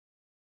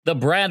The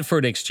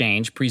Bradford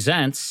Exchange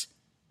presents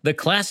the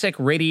Classic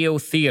Radio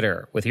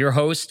Theater with your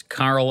host,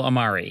 Carl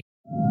Amari.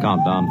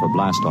 Countdown for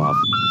blast-off.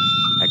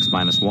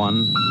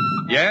 X-1.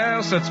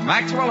 Yes, it's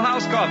Maxwell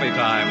House Coffee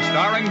Time,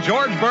 starring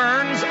George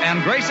Burns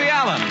and Gracie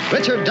Allen.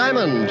 Richard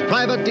Diamond,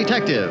 Private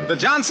Detective. The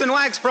Johnson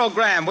Wax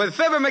Program with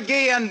Fibber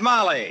McGee and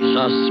Molly.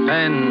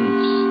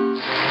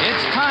 Suspense.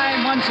 It's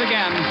time once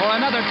again for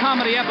another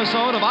comedy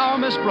episode of Our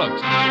Miss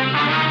Brooks.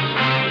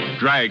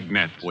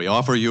 Dragnet. We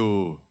offer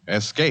you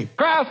Escape.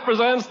 Kraft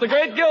presents The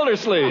Great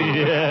Gildersleeve.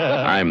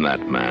 Yeah. I'm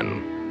that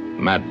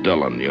man. Matt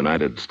Dillon,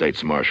 United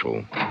States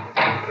Marshal.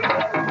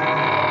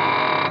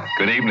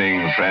 Good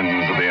evening,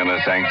 friends of the Inner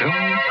Sanctum.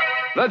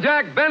 The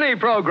Jack Benny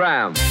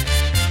Program.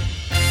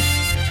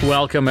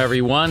 Welcome,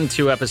 everyone,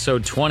 to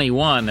episode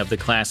 21 of the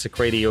Classic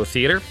Radio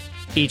Theater.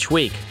 Each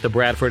week, the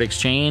Bradford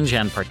Exchange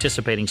and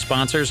participating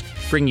sponsors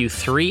bring you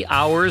 3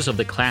 hours of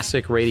the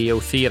Classic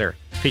Radio Theater,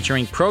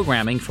 featuring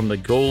programming from the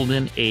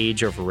golden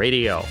age of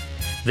radio.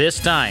 This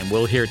time,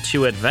 we'll hear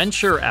 2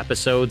 adventure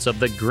episodes of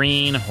the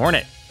Green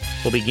Hornet.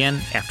 We'll begin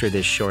after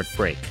this short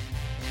break.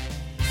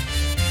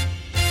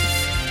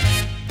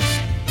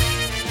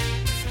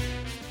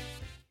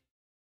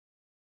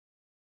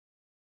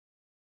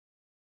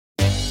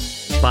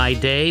 By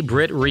day,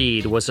 Britt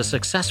Reid was a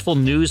successful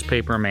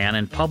newspaperman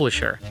and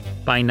publisher.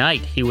 By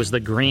night, he was the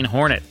Green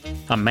Hornet,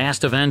 a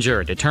masked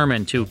avenger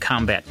determined to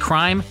combat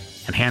crime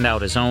and hand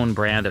out his own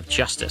brand of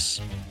justice.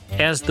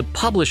 As the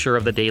publisher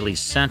of the Daily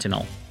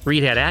Sentinel,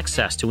 Reid had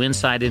access to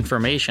inside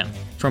information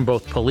from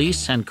both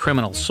police and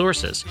criminal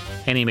sources,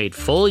 and he made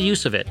full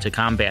use of it to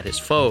combat his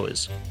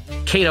foes.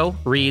 Kato,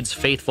 Reid's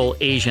faithful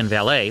Asian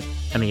valet,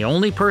 and the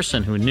only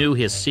person who knew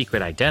his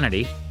secret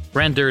identity,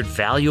 rendered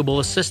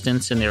valuable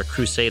assistance in their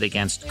crusade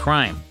against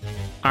crime.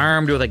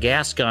 Armed with a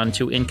gas gun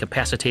to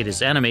incapacitate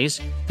his enemies,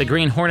 the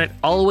Green Hornet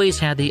always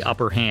had the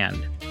upper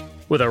hand.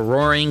 With a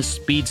roaring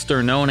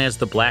speedster known as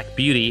the Black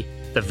Beauty,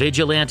 the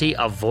vigilante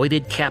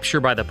avoided capture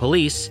by the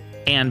police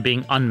and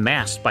being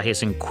unmasked by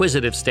his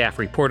inquisitive staff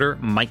reporter,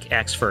 Mike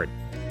Axford.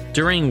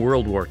 During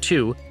World War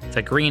II,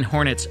 the Green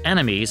Hornet's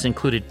enemies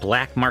included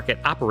black market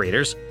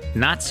operators,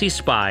 Nazi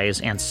spies,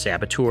 and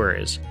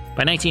saboteurs.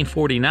 By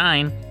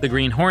 1949, the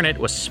Green Hornet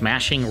was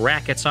smashing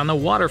rackets on the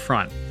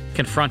waterfront,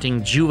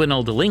 confronting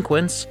juvenile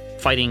delinquents,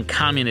 fighting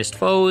communist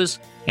foes,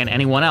 and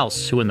anyone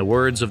else who, in the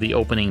words of the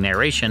opening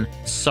narration,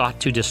 sought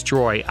to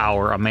destroy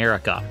our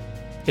America.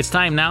 It's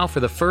time now for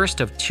the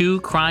first of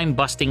 2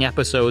 crime-busting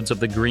episodes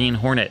of the Green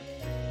Hornet.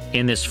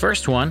 In this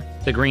first one,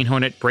 the Green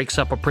Hornet breaks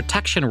up a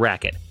protection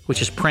racket,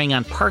 which is preying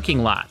on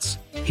parking lots.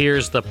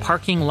 Here's the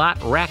Parking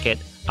Lot Racket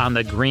on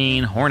the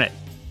Green Hornet.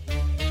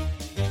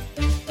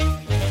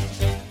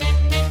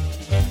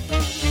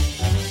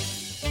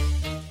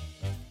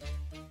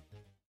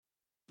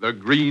 The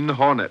Green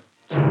Hornet.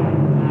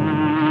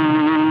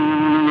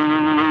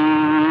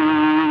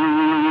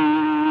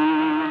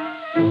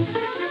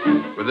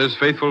 With his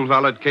faithful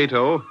valet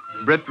Kato,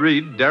 Britt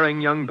Reid,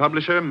 daring young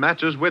publisher,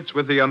 matches wits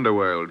with the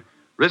underworld,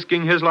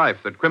 risking his life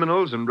that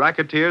criminals and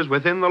racketeers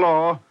within the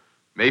law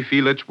may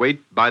feel its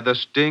weight by the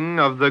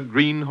sting of the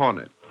Green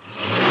Hornet.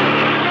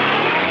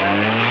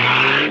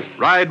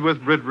 Ride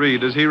with Britt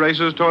Reid as he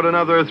races toward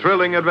another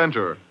thrilling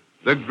adventure.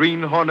 The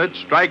Green Hornet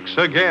strikes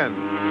again.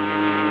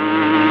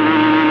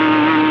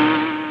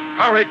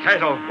 Hurry,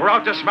 Kato. We're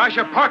out to smash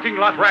a parking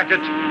lot racket. $1,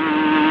 $2, $3,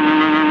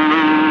 $4,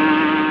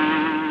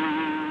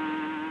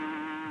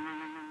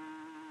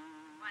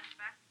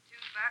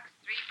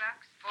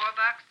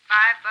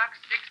 $5,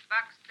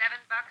 $6, $7,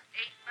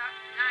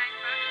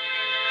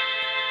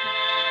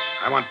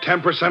 $8, $9, $10. I want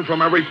 10%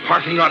 from every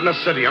parking lot in the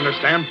city,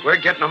 understand? We're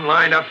getting them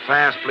lined up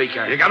fast,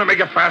 Bleeker. You gotta make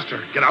it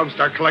faster. Get out and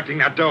start collecting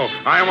that dough.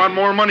 I want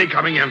more money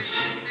coming in. 35,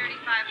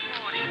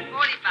 40,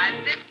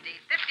 45, 50,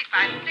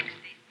 55, 60,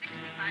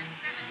 65, 70,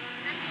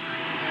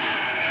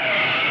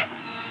 75.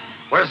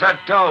 Where's that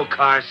dough,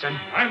 Carson?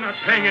 I'm not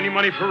paying any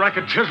money for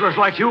racket chiselers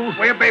like you.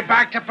 We'll be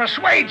back to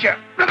persuade you.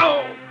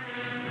 No!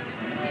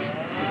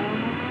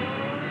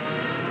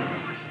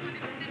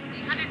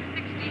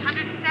 160,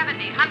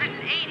 170,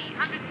 180,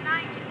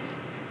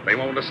 190. They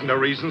won't listen to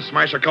reason.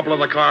 Smash a couple of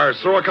the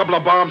cars, throw a couple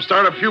of bombs,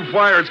 start a few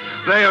fires.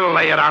 They'll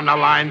lay it on the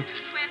line.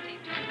 220,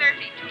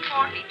 230,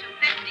 240,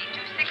 250,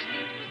 260,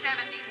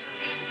 270,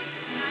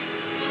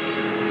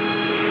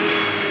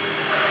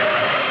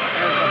 280.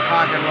 There's the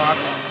parking lot.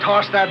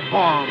 Toss that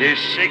bomb. Here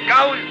she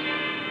goes.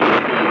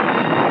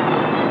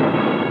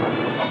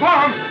 A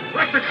bomb!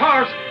 Wreck the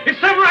cars!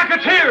 It's them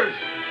racketeers!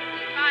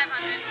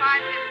 500,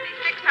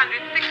 550,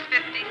 600,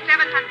 650,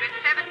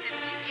 700,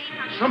 750,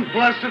 800. Some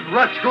blasted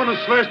rat's going to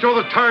slash all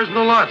the tires in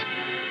the lot.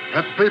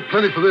 Have to pay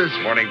plenty for this.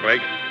 Morning, Blake.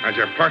 How's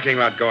your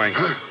parking lot going?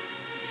 Huh?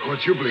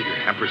 What's you, Bleeker?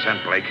 10%,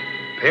 Blake.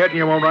 Pay it and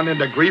you won't run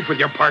into grief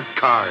with your parked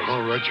cars.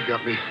 All right, you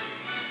got me.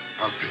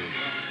 I'll pay.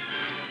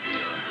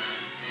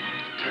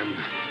 10,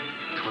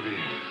 20,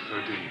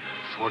 30,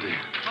 40.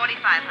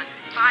 4,500.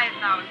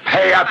 5,000.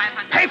 Pay up.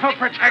 5,500, Pay for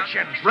 6,000,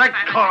 protection. 6,500, Wreck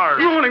cars.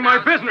 Ruining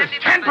my business.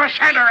 10%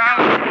 or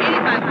out.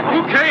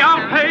 8,500. Okay,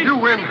 I'll pay. You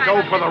win.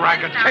 Go for the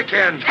racket. Kick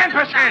in. 10%.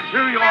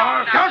 Here you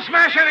are. Don't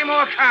smash any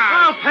more cars.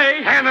 I'll pay.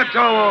 Hand the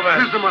dough over.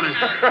 Here's the money.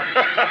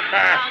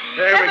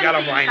 There, we got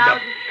 'em wind up.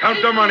 Count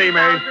the money,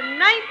 maid.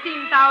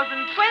 19,000,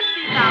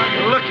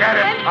 20,000. Look at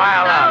it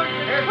pile up.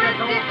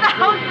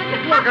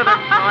 20,000. Look at it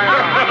pile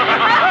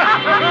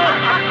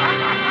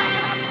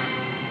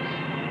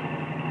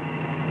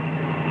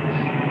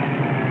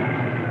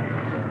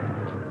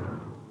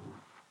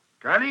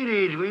Golly,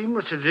 Reid, we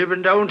must have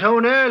driven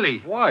downtown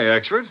early. Why,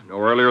 Axford? No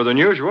earlier than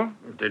usual.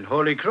 Then,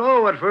 holy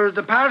crow, what for is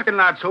the parking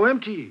lot so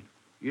empty?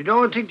 You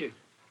don't think that...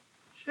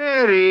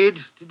 Say,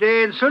 Reid,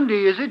 today and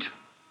Sunday, is it?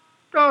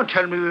 Don't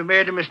tell me we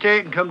made a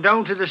mistake and come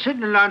down to the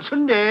Sentinel on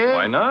Sunday.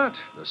 Why not?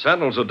 The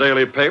Sentinel's a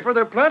daily paper.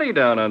 There are plenty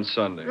down on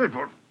Sunday. Yes,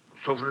 but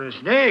suffering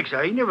snakes,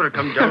 I never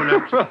come down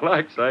there.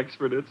 Relax,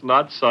 Axford. It's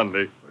not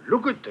Sunday.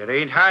 Look it, there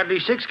ain't hardly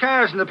 6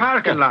 cars in the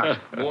parking lot.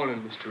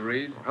 Morning, Mr.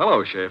 Reid.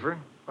 Hello, Schaefer.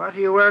 What are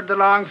you wearing the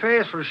long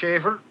face for,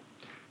 Schaefer?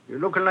 You're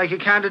looking like a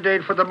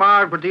candidate for the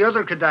morgue with the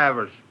other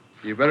cadavers.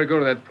 You better go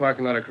to that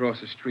parking lot across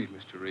the street,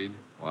 Mr. Reid.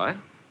 What?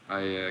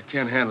 I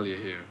can't handle you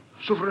here.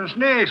 Suffering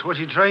snakes, what's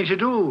he trying to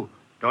do?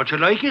 Don't you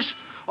like it?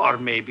 Or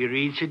maybe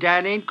Reid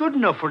Sedan ain't good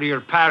enough for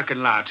your parking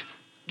lot,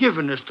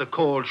 giving us the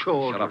cold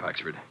shoulder. Shut up,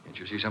 Axford. Can't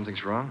you see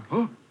something's wrong?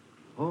 Huh?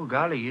 Oh,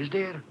 golly, is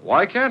there?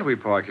 Why can't we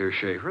park here,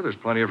 Schaefer? There's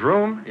plenty of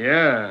room.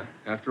 Yeah,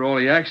 after all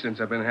the accidents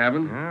I've been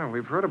having. Yeah,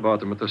 we've heard about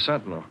them at the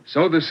Sentinel.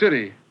 So the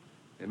city.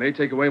 They may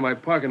take away my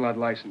parking lot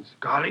license.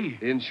 Golly.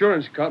 The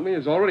insurance company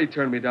has already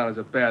turned me down as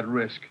a bad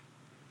risk.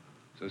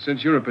 So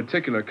since you're a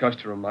particular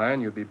customer of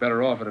mine, you'd be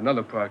better off at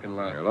another parking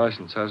lot. Your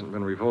license hasn't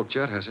been revoked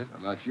yet, has it?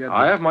 Well, not yet.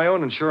 I have my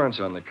own insurance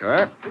on the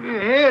car.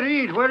 Hey,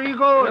 Reid, where are you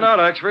going? Get out,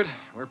 Axford.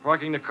 We're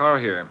parking the car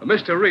here.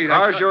 Mr. Reid,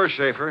 Car's yours,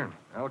 Schaefer.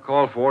 I'll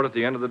call for it at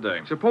the end of the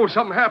day. Suppose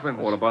something happens.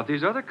 What about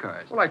these other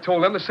cars? Well, I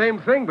told them the same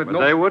thing, but no...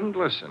 they wouldn't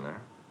listen, huh?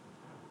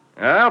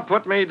 Well,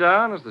 put me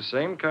down as the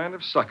same kind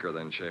of sucker,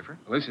 then, Schaefer.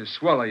 Well, this is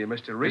swell of you,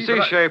 Mr. Reid.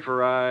 You see,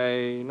 Schaefer,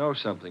 I know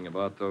something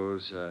about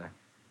those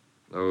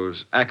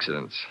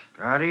accidents.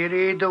 Golly,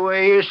 Reid, the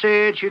way you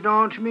say it, you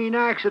don't mean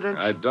accidents.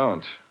 I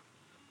don't.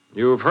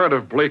 You've heard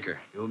of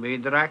Bleecker. You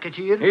mean the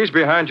racketeer? He's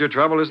behind your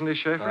trouble, isn't he,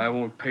 Schaefer? I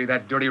won't pay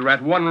that dirty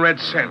rat 1 red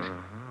cent.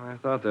 I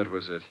thought that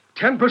was it.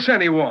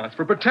 10% he wants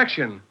for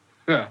protection.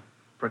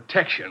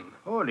 Protection.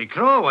 Holy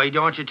crow, why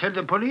don't you tell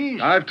the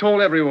police? I've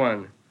told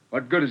everyone.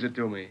 What good does it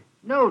do me?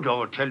 No,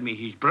 don't tell me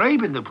he's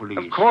bribing the police.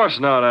 Of course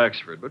not,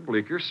 Axford, but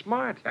Bleeker's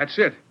smart. That's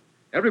it.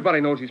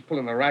 Everybody knows he's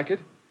pulling the racket.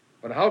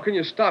 But how can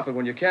you stop it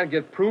when you can't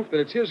get proof that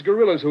it's his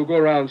guerrillas who go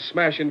around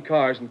smashing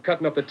cars and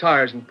cutting up the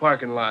tires in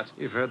parking lots?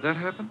 You've had that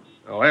happen?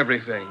 Oh,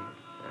 everything.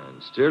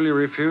 And still you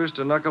refuse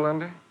to knuckle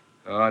under?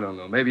 Oh, I don't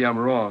know. Maybe I'm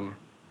wrong.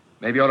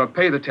 Maybe I ought to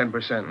pay the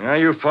 10%. Yeah,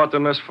 you've fought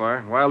them this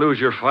far. Why lose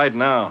your fight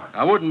now?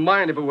 I wouldn't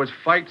mind if it was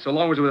fight so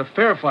long as it was a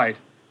fair fight.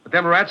 But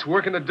them rats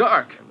work in the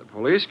dark. And the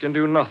police can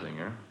do nothing,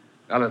 huh?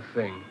 Not a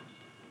thing.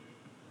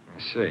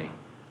 I see.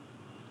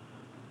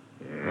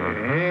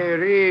 Hey,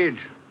 Reid,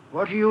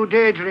 what are you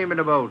daydreaming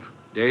about?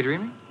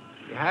 Daydreaming?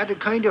 You had a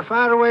kind of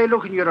faraway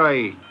look in your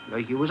eye,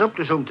 like you was up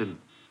to something.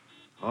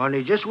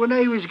 Only just when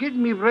I was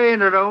getting me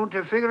brain around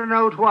to figuring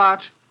out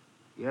what,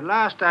 you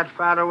lost that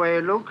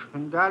faraway look,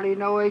 and golly,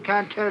 now I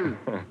can't tell.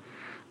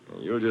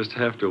 You'll just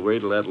have to wait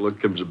till that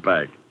look comes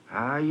back.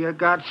 Ah, you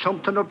got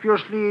something up your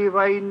sleeve,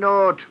 I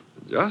know it.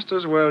 Just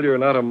as well you're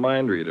not a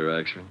mind reader,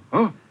 Axford.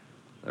 Huh?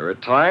 There are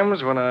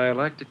times when I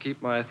like to keep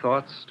my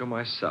thoughts to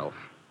myself.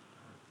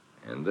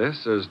 And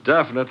this is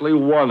definitely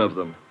one of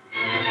them.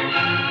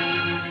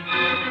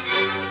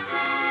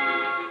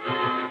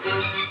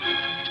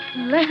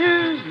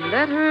 Letters,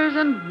 letters,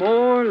 and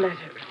more letters.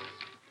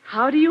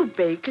 How do you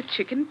bake a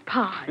chicken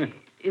pie?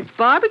 Is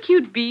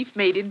barbecued beef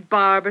made in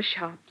barber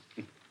shops?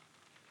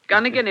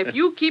 Gunnigan, if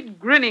you keep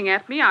grinning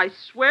at me, I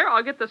swear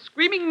I'll get the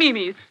screaming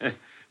memes.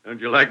 Don't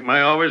you like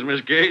my always,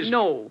 Miss Case?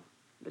 No,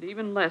 but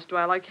even less do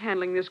I like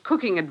handling this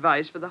cooking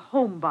advice for the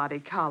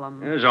homebody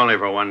column. It was only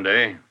for one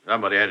day.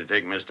 Somebody had to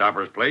take Miss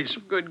Topper's place.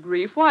 Good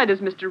grief, why does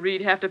Mr.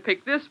 Reid have to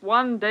pick this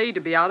one day to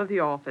be out of the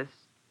office?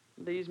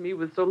 It leaves me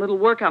with so little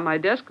work on my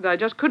desk that I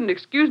just couldn't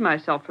excuse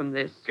myself from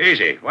this.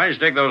 Casey, why don't you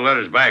take those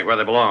letters back where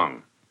they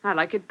belong? I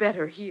like it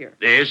better here.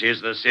 This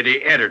is the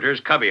city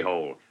editor's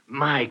cubbyhole.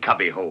 My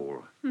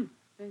cubbyhole.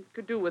 It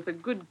could do with a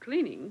good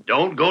cleaning.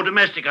 Don't go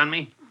domestic on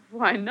me.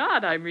 Why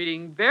not? I'm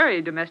reading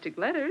very domestic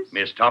letters.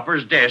 Miss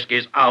Topper's desk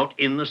is out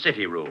in the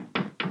city room.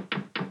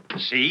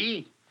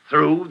 See?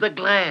 Through the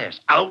glass.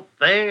 Out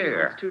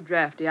there. It's too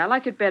drafty. I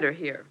like it better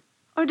here.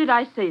 Or did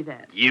I say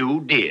that?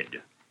 You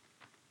did.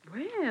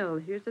 Well,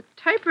 here's a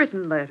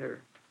typewritten letter.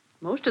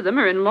 Most of them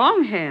are in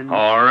longhand.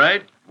 All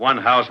right. One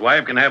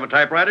housewife can have a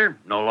typewriter.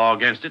 No law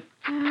against it.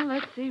 Well,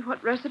 let's see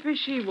what recipe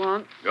she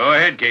wants. Go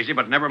ahead, Casey,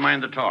 but never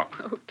mind the talk.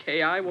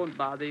 Okay, I won't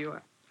bother you.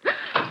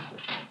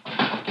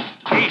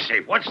 Casey,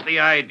 what's the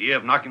idea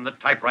of knocking the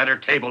typewriter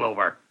table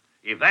over?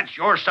 If that's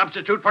your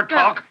substitute for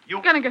talk, you...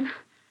 Gunnigan,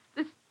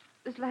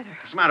 This letter.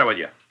 What's the matter with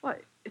you? Why,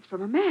 it's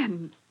from a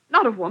man.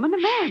 Not a woman, a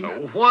man.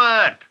 So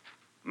what?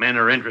 Men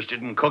are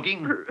interested in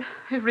cooking?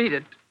 Read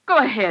it. Go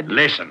ahead.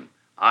 Listen,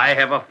 I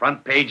have a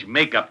front page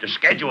makeup to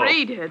schedule.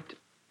 Read it.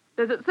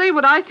 Does it say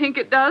what I think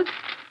it does?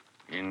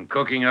 In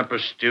cooking up a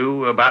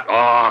stew about...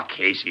 Oh,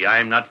 Casey,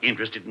 I'm not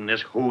interested in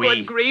this hooey.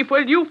 Good grief,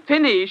 will you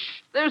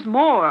finish? There's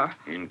more.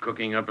 In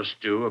cooking up a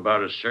stew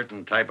about a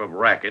certain type of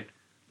racket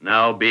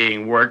now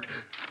being worked.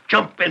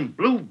 Jumping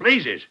blue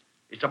blazes.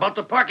 It's about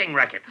the parking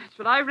racket. That's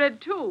what I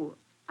read, too.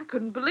 I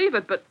couldn't believe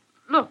it, but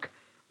look.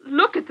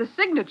 Look at the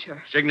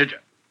signature. Signature?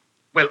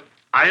 Well,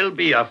 I'll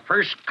be a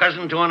first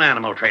cousin to an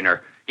animal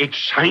trainer. It's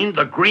signed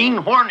the Green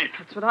Hornet.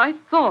 That's what I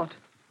thought.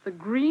 The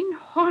Green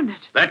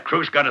Hornet. That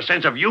crew's got a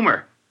sense of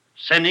humor.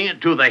 Sending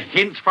it to the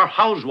Hints for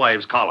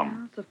Housewives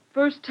column. It's the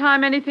first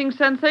time anything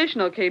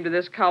sensational came to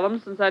this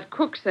column since that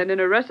cook sent in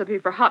a recipe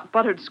for hot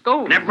buttered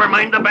scones. Never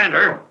mind the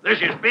banter.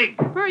 This is big.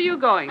 Where are you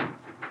going?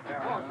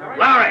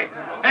 Larry!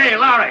 Hey,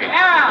 Larry!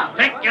 Yeah!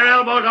 Take your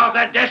elbows off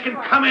that desk and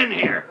come in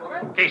here.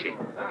 Casey,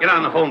 get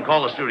on the phone and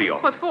call the studio.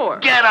 What for?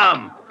 Get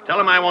 'em! Tell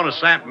 'em I want a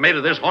stamp made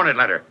of this Hornet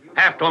letter.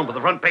 Half-tone for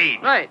the front page.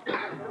 Right.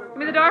 Give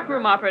me the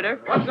darkroom, operator.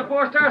 What's the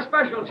 4-star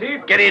special,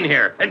 Chief? Get in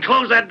here and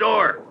close that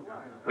door.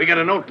 We got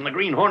a note from the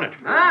Green Hornet.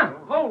 Huh?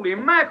 Holy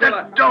mackerel.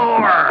 The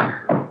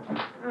door!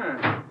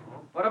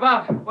 What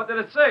about? What did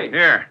it say?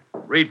 Here,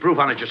 read proof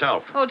on it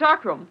yourself. Oh,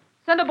 darkroom.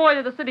 Send a boy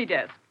to the city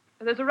desk.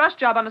 There's a rush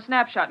job on a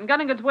snapshot, and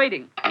Gunnigan's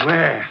waiting.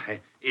 Well,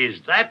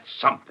 is that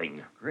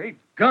something? Great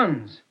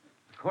guns.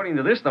 According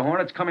to this, the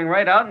Hornet's coming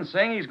right out and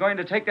saying he's going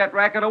to take that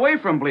racket away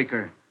from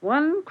Bleecker.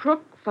 One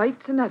crook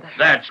fights another.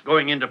 That's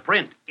going into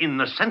print in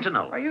the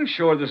Sentinel. Are you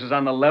sure this is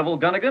on the level,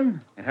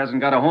 Gunnigan? It hasn't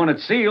got a Hornet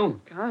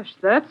seal. Gosh,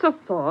 that's a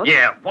thought.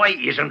 Yeah, why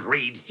isn't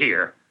Reid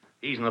here?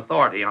 He's an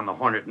authority on the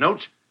Hornet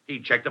notes.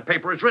 He'd check the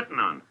paper it's written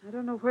on. I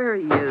don't know where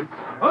he is.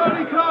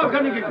 Holy cow,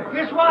 Gunnigan.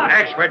 Guess what?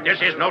 Axford,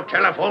 this is no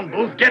telephone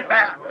booth. Get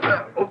back.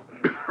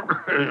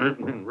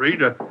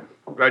 Reid,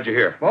 glad you're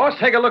here. Boss,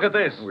 take a look at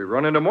this. We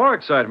run into more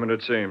excitement,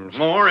 it seems.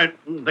 More?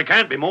 There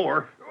can't be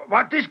more.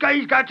 What this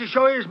guy's got to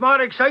show is more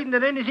exciting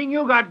than anything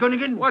you got,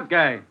 Gunnigan. What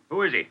guy?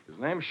 Who is he? His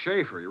name's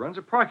Schaefer. He runs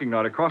a parking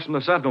lot across from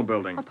the Sentinel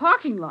building. A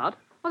parking lot?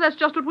 Well, that's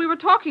just what we were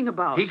talking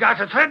about. He got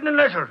a threatening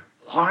letter.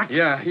 What?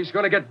 Yeah, he's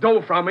going to get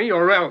dough from me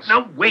or else.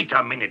 Now, wait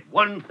a minute.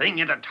 One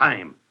thing at a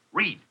time.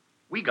 Reid,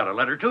 we got a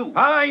letter, too.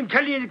 I'm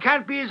telling you, it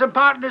can't be as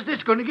important as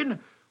this, Gunnigan.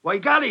 Why,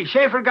 golly,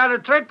 Schaefer got a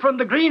threat from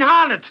the Green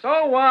Hornet.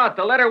 So what?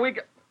 The letter we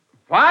got...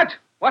 What?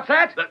 What's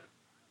that?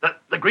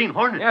 The Green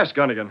Hornet? Yes,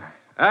 Gunnigan.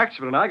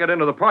 Axford and I got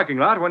into the parking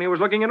lot when he was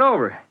looking it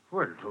over.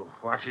 Well,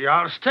 what's he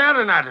all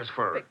staring at us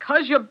for?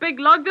 Because you big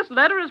lug, this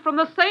letter is from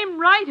the same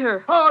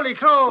writer. Holy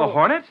crow. The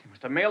Hornet? You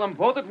must have mailed them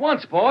both at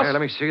once, boss. Hey,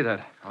 let me see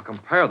that. I'll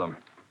compare them.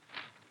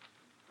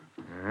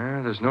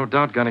 There's no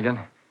doubt, Gunnigan.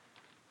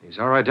 These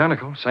are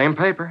identical. Same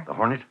paper. The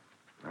Hornet?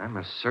 I'm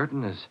as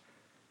certain as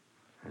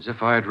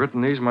if I had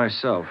written these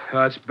myself.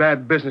 That's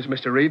bad business,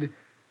 Mr. Reid.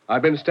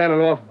 I've been standing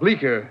off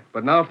Bleecker,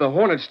 but now if the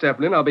Hornet's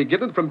stepping in, I'll be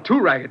getting it from 2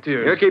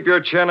 racketeers. You keep your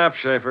chin up,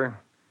 Schaefer.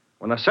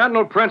 When the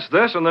Sentinel prints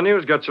this and the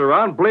news gets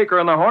around, Bleecker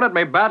and the Hornet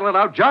may battle it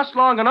out just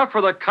long enough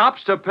for the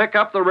cops to pick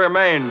up the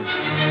remains.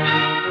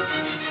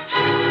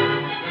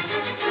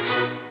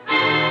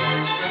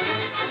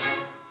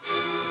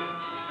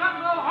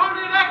 Sentinel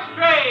Hornet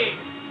X-ray!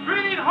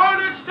 Green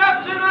Hornet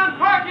steps in on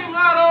parking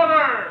lot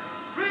owner!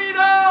 Read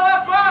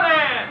all about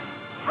it!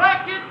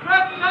 Racket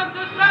threats sent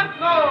to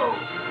Sentinel!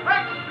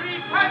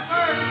 X-3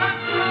 Piper,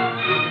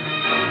 Sentinel!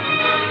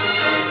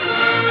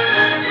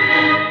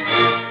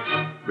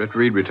 Britt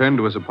Reid returned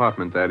to his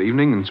apartment that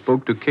evening and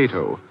spoke to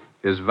Kato,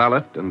 his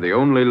valet and the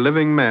only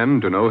living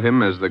man to know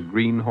him as the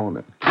Green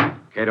Hornet.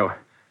 Kato.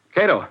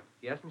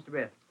 Yes, Mr.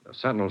 Britt. The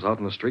Sentinel's out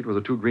in the street with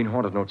the 2 Green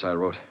Hornet notes I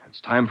wrote. It's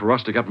time for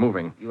us to get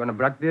moving. You want a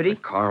Black Beauty?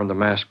 The car and the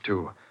mask,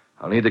 too.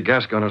 I'll need the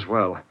gas gun as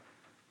well.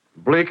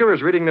 Bleecker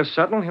is reading the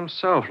Sentinel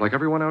himself, like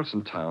everyone else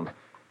in town.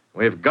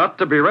 We've got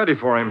to be ready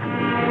for him.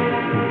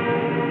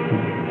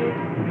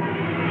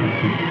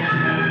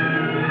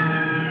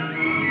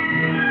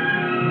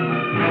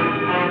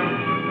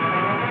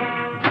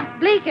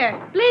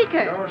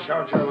 Bleecker! Don't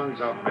shout your lungs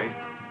off, mate.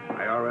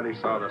 I already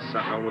saw the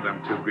Sentinel with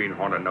them 2 Green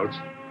Hornet notes.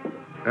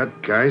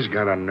 That guy's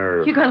got a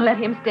nerve. You gonna let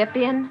him step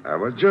in? I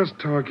was just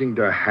talking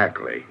to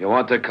Hackley. You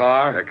want the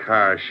car? The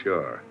car,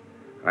 sure.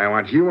 I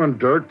want you and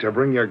Dirk to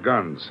bring your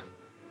guns.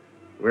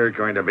 We're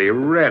going to be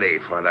ready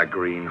for the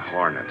Green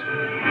Hornet.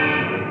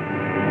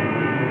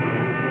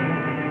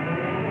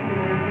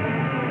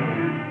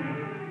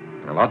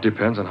 A lot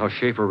depends on how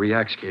Schaefer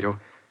reacts, Kato.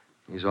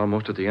 He's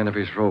almost at the end of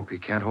his rope. He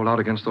can't hold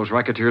out against those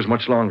racketeers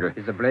much longer.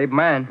 He's a brave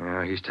man.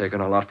 Yeah, he's taken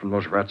a lot from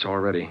those rats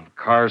already.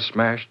 Cars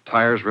smashed,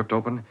 tires ripped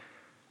open.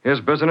 His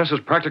business is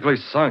practically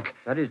sunk.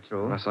 That is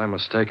true. Unless I'm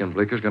mistaken,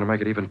 Bleeker's going to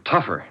make it even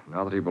tougher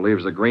now that he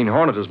believes the Green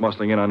Hornet is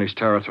muscling in on his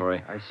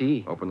territory. I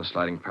see. Open the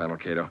sliding panel,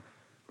 Kato.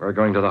 We're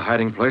going to the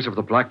hiding place of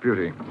the Black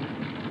Beauty.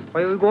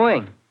 Where are we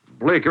going?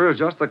 Bleecker is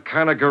just the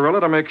kind of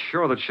gorilla to make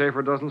sure that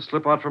Schaefer doesn't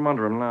slip out from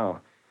under him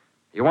now.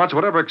 He wants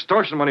whatever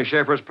extortion money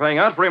Schaefer is paying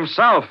out for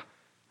himself.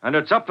 And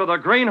it's up to the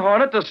Green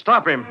Hornet to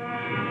stop him.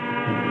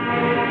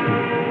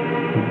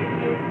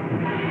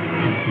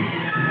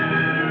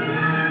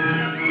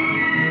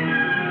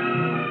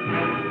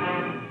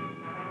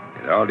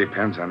 It all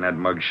depends on that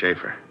mug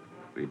Schaefer.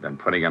 We've been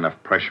putting enough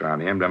pressure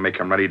on him to make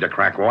him ready to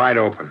crack wide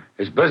open.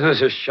 His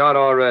business is shot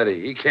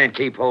already. He can't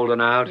keep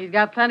holding out. He's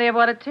got plenty of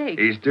what it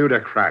takes. He's due to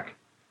crack.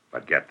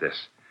 But get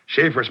this.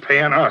 Schaefer's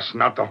paying us,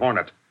 not the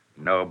Hornet.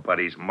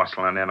 Nobody's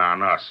muscling in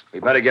on us. We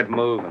better get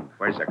moving.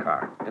 Where's the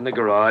car? In the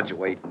garage,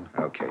 waiting.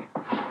 Okay.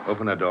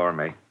 Open the door,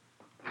 May.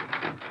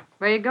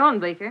 Where you going,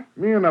 Bleeker?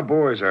 Me and the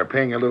boys are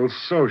paying a little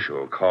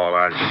social call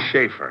on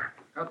Schaefer.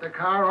 Got the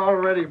car all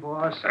ready,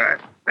 boss.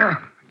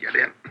 Get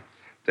in.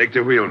 Take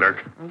the wheel,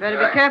 Dirk. You better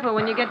be careful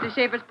when you get to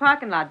Schaefer's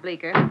parking lot,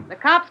 Bleeker. The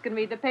cops can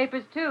read the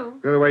papers, too.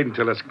 We'll wait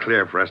until it's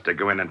clear for us to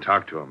go in and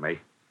talk to him, May.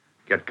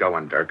 Get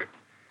going, Dirk.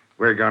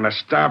 We're going to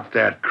stop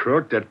that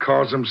crook that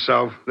calls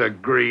himself the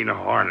Green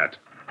Hornet.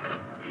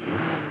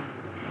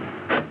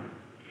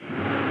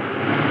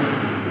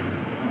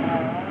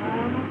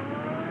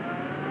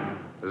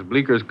 As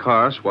Bleeker's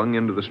car swung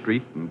into the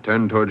street and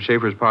turned toward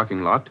Schaefer's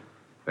parking lot,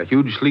 a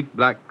huge, sleek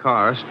black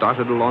car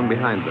started along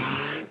behind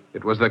them.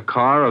 It was the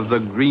car of the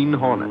Green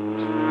Hornet.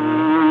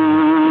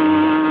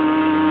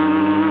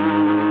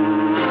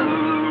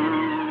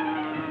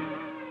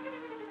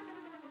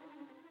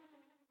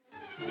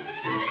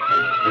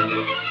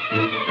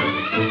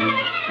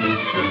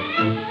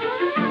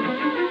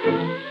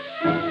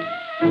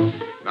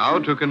 Now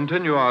to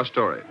continue our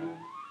story.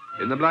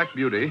 In the Black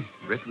Beauty,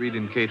 Britt Reid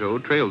and Kato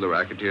trailed the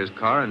racketeer's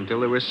car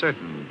until they were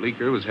certain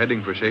Bleeker was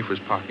heading for Schaefer's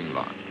parking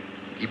lot.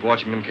 Keep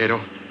watching them,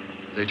 Kato.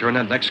 If they turn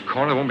that next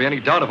corner, there won't be any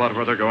doubt about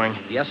where they're going.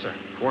 Yes, sir.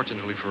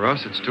 Fortunately for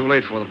us, it's too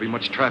late for there'll be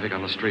much traffic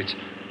on the streets.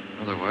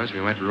 Otherwise, we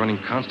might be running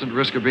constant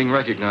risk of being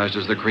recognized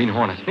as the Green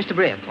Hornet. Mr.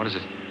 Britt. What is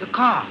it? The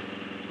car.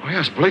 Oh,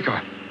 yes,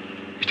 Bleeker.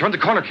 He's turned the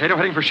corner, Kato,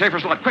 heading for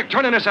Schaefer's lot. Quick,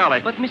 turn in this alley.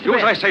 But, Mr. Do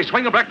as Britt. I say.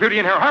 Swing the Black Beauty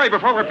in here. Hurry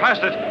before we're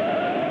past it.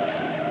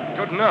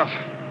 Good enough.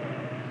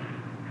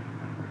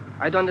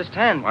 I don't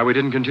understand. Why we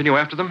didn't continue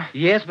after them?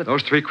 Yes, but...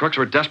 Those three crooks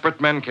were desperate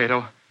men,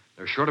 Kato.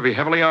 They're sure to be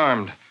heavily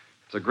armed.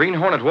 If the Green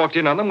Hornet walked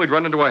in on them, we'd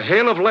run into a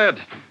hail of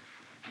lead.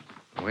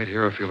 Wait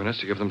here a few minutes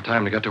to give them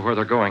time to get to where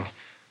they're going.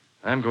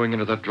 I'm going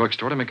into that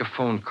drugstore to make a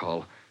phone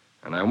call.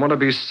 And I want to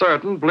be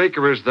certain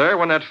Bleeker is there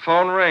when that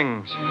phone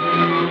rings.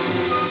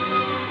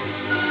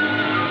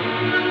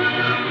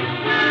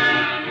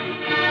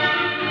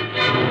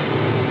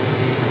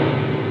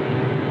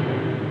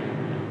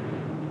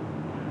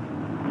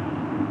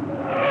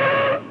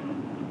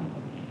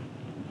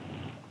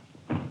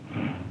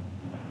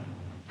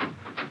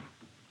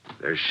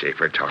 There's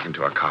Schaefer talking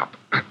to a cop.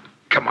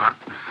 Come on.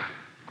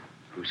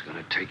 Who's going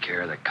to take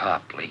care of the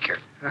cop, Bleeker?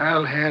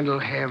 I'll handle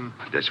him.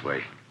 This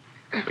way.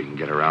 We can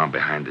get around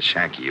behind the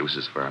shack he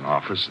uses for an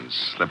office and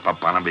slip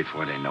up on him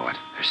before they know it.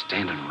 They're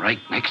standing right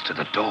next to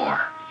the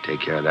door. Take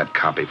care of that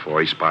cop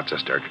before he spots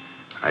us, Dirk.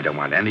 I don't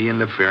want any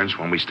interference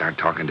when we start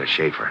talking to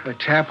Schaefer. A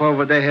tap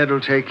over the head will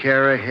take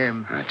care of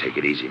him. Take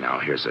it easy now.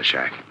 Here's the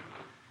shack.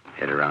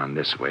 Head around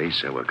this way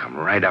so we'll come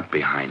right up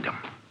behind him.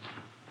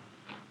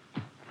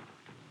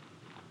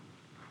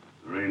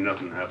 There ain't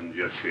nothing happened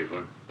yet,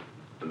 Schaefer.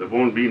 And there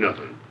won't be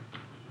nothing.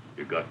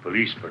 You got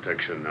police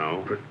protection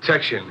now.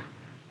 Protection?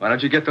 Why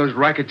don't you get those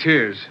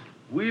racketeers?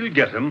 We'll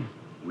get them.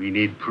 We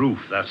need proof,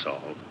 that's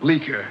all.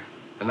 Bleeker.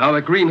 And now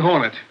the Green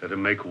Hornet. Let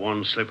him make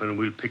one slip and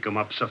we'll pick him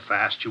up so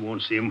fast you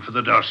won't see him for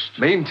the dust.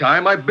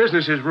 Meantime, my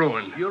business is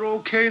ruined. You're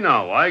okay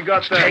now. I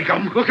got that. Take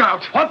him. Look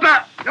out. What the?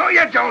 No,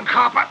 you don't,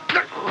 copper.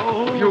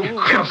 Oh, you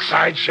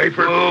inside,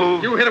 Schaefer.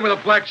 You hit him with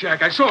a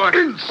blackjack. I saw it.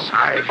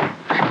 Inside.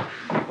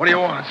 What do you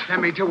want?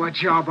 Let me do a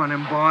job on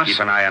him, boss.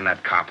 Keep an eye on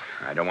that cop.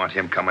 I don't want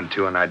him coming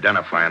to and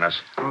identifying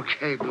us.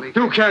 Okay, Bleeker.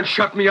 You can't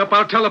shut me up.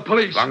 I'll tell the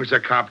police. As long as the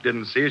cop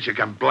didn't see us, you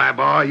can blab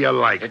all you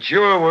like. It's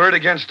your word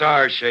against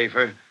ours,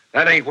 Schaefer.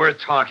 That ain't worth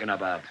talking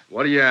about.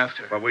 What are you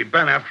after? What we've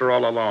been after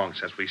all along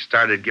since we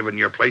started giving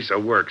your place a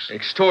works.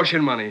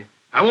 Extortion money.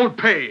 I won't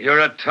pay. You're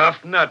a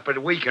tough nut,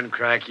 but we can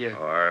crack you.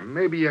 Or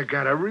maybe you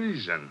got a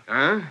reason.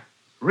 Huh?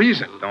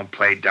 Reason? Don't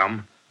play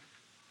dumb.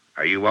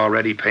 Are you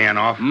already paying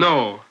off?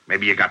 No.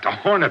 Maybe you got the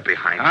Hornet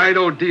behind you. I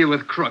don't deal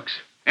with crooks.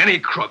 Any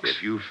crooks.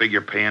 If you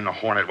figure paying the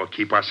Hornet will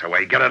keep us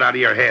away, get it out of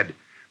your head.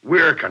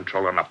 We're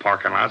controlling the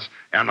parking lots,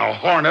 and the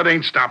Hornet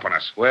ain't stopping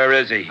us. Where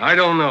is he? I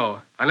don't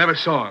know. I never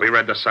saw him. We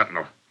read the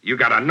Sentinel. You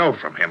got a note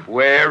from him.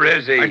 Where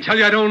is he? I tell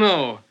you, I don't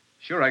know.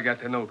 Sure, I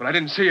got the note, but I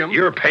didn't see him.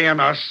 You're paying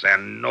us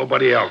and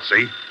nobody else,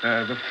 see?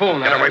 The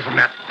phone. Get away from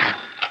that.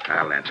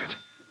 I'll answer it.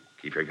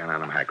 Keep your gun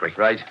on him, Hackley.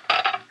 Right.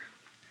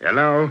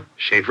 Hello,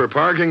 Schaefer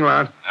parking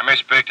lot. Let me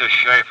speak to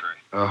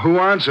Schaefer. Who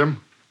wants him?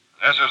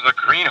 This is the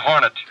Green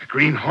Hornet. The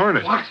Green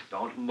Hornet? What?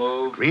 Don't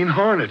move. Green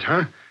Hornet,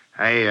 huh?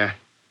 I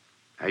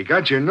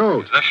got your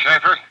note. Is this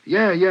Schaefer?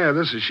 Yeah,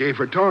 this is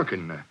Schaefer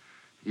talking.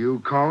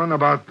 You calling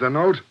about the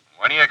note?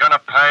 When are you going to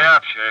pay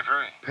up,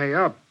 Schaefer? Pay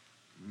up?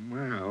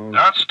 Well...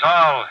 Don't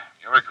stall.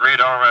 You agreed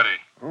already.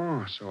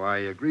 Oh, so I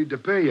agreed to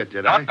pay you,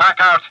 did I? Don't back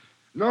out.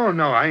 No,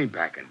 I ain't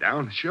backing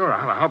down. Sure,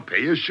 I'll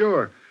pay you,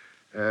 sure.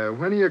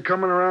 When are you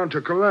coming around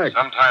to collect?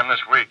 Sometime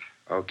this week.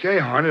 Okay,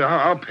 Hornet,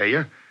 I'll pay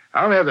you.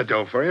 I'll have the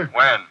dough for you.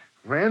 When?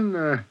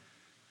 When?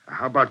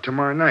 How about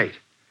tomorrow night?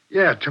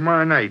 Yeah,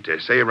 tomorrow night,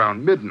 say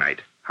around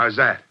midnight. How's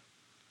that?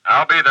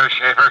 I'll be there,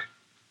 Schaefer.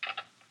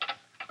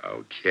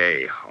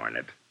 Okay,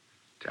 Hornet.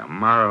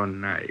 Tomorrow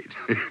night.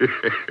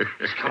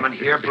 He's coming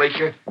here,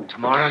 Bleeker?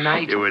 Tomorrow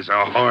night? It was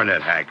a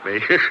Hornet, Hackley.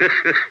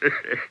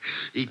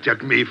 He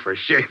took me for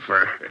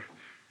Schaefer.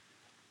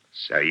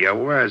 So you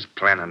was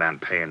planning on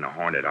paying the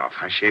Hornet off,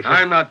 huh, Schaefer?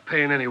 I'm not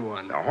paying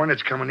anyone. The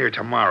Hornet's coming here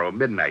tomorrow,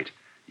 midnight.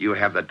 You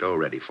have the dough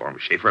ready for him,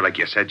 Schaefer, like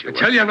you said you would. I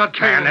tell you I'm not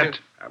paying it.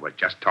 I was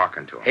just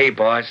talking to him. Hey,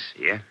 boss.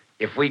 Yeah?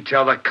 If we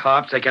tell the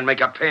cops, they can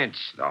make a pinch.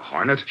 The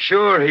Hornet?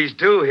 Sure, he's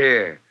due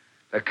here.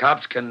 The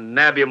cops can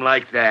nab him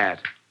like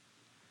that.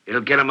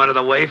 It'll get him out of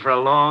the way for a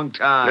long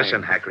time.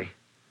 Listen, Hackley.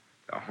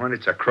 The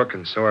Hornet's a crook,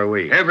 and so are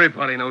we.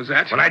 Everybody knows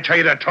that. When I tell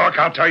you to talk,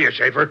 I'll tell you,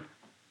 Schaefer.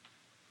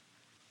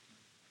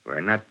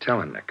 We're not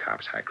telling the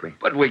cops, Hackley.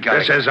 But we got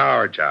This is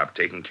our job,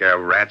 taking care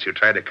of rats who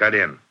try to cut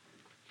in.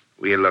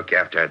 We'll look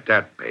after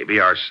that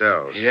baby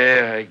ourselves.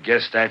 Yeah, I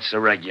guess that's the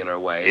regular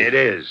way. It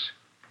is.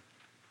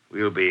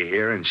 We'll be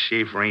here, and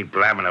Schaefer ain't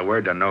blabbing a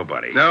word to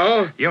nobody.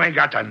 No? You ain't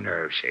got the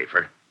nerve,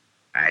 Schaefer.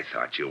 I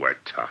thought you were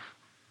tough.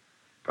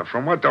 But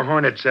from what the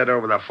Hornet said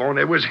over the phone,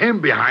 it was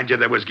him behind you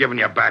that was giving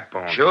you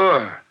backbone.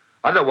 Sure.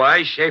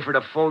 Otherwise, Schaefer'd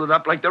have folded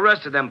up like the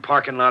rest of them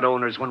parking lot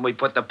owners when we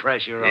put the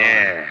pressure on.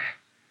 Yeah.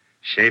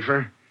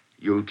 Schaefer,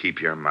 you'll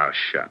keep your mouth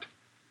shut.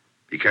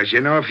 Because,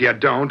 if you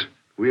don't,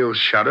 we'll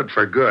shut it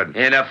for good.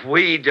 And if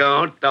we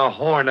don't, the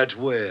Hornet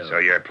will. So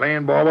you're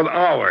playing ball with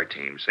our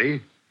team,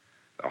 see?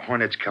 The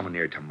Hornet's coming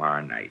here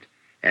tomorrow night,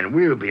 and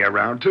we'll be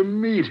around to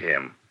meet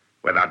him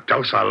with a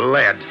dose of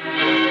lead.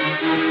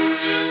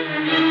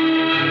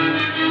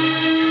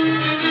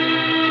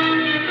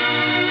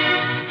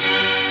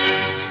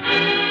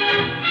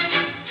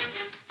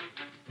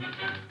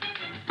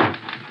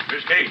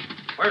 Miss Case,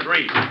 where's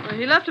Reid? Well,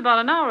 he left about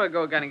an hour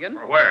ago,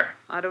 Gunnigan. Where?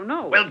 I don't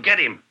know. Well, get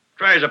him.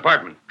 Try his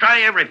apartment.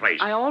 Try every place.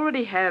 I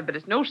already have, but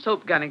it's no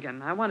soap,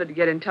 Gunnigan. I wanted to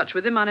get in touch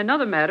with him on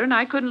another matter, and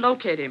I couldn't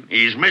locate him.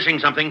 He's missing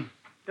something.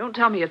 Don't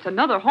tell me it's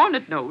another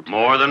Hornet note.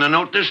 More than a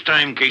note this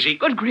time, Casey.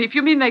 Good grief,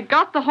 you mean they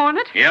got the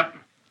Hornet? Yep.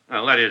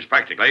 Well, that is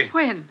practically.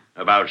 When?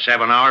 About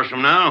 7 hours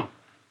from now.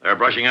 They're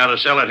brushing out a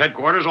cell at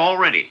headquarters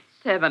already.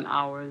 7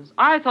 hours.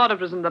 I thought it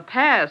was in the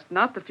past,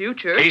 not the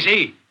future.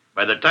 Casey,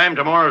 by the time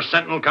tomorrow's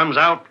Sentinel comes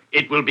out,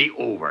 it will be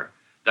over.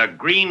 The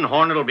Green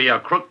Hornet will be a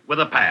crook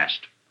with a past.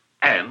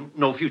 And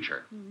no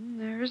future.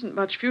 There isn't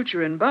much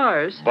future in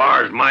bars.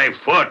 Bars my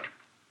foot.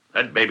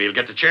 That baby will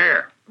get the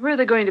chair. Where are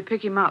they going to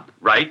pick him up?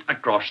 Right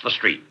across the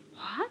street.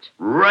 What?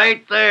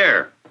 Right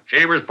there.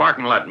 Shaver's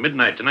parking lot,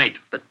 midnight tonight.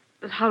 But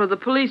how do the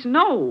police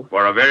know?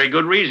 For a very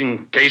good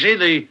reason, Casey.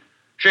 The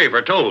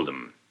Shaver told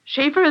them.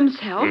 Shaver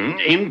himself?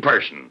 In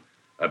person.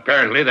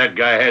 Apparently, that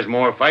guy has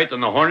more fight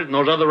than the Hornet and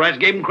those other rats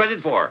gave him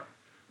credit for.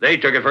 They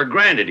took it for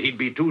granted he'd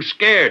be too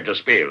scared to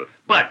spill.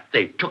 But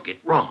they took it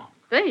wrong.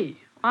 They?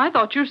 I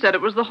thought you said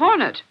it was the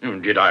Hornet.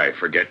 Did I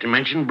forget to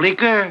mention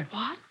Bleeker?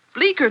 What?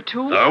 Bleeker,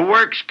 too? The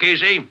works,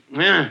 Casey.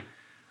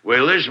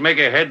 Will this make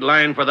a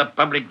headline for the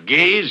public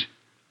gaze?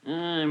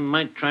 I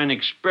might try an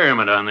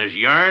experiment on this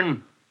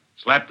yarn.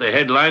 Slap the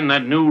headline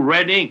that new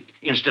red ink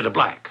instead of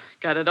black.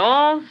 Got it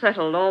all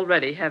settled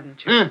already,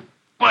 haven't you?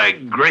 By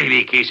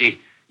gravy, Casey.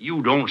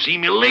 You don't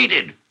seem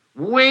elated.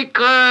 Wake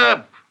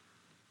up!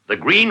 The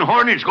Green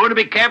Hornet's going to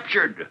be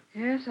captured.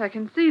 Yes, I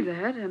can see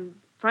that, and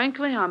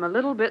frankly, I'm a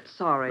little bit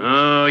sorry.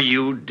 Oh,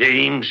 you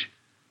dames.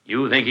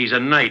 You think he's a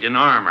knight in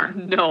armor.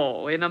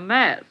 No, in a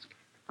mask.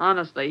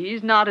 Honestly,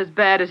 he's not as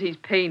bad as he's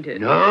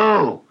painted.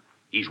 No,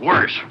 he's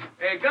worse.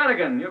 Hey,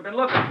 Gunnigan, you've been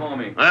looking for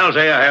me. I'll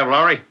say I have,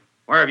 Lowry.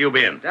 Where have you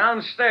been?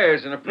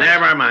 Downstairs in a place...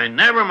 Never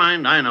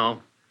mind. I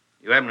know.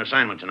 You have an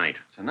assignment tonight.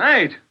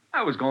 Tonight?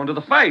 I was going to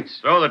the fights.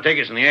 Throw the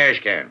tickets in the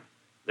ash can.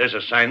 This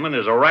assignment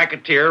is a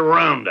racketeer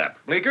roundup.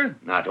 Bleeker?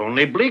 Not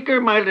only Bleeker,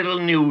 my little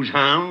news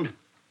hound.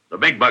 The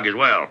big bug as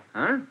well.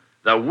 Huh?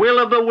 The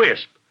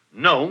will-o'-the-wisp,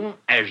 known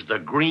as the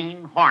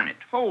Green Hornet.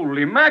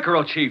 Holy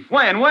mackerel, Chief.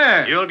 When?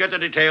 Where? You'll get the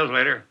details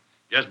later.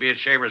 Just be at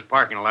Shaver's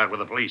parking lot with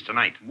the police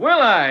tonight.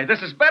 Will I?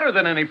 This is better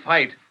than any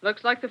fight.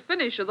 Looks like the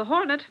finish of the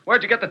Hornet.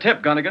 Where'd you get the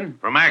tip, Gunnigan?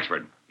 From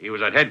Axford. He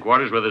was at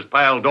headquarters with his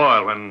pal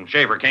Doyle when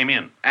Shaver came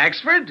in.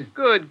 Axford?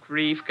 Good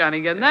grief,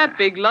 Gunnigan. That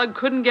big lug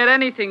couldn't get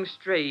anything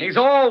straight. He's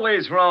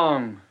always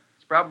wrong.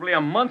 It's probably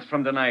a month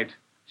from tonight.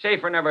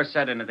 Schaefer never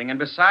said anything, and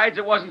besides,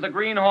 it wasn't the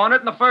Green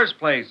Hornet in the first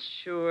place.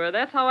 Sure,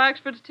 that's how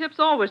Axford's tips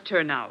always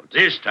turn out.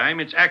 This time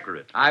it's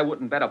accurate. I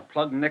wouldn't bet a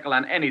plug nickel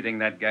on anything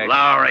that guy...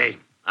 Lowry,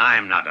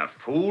 I'm not a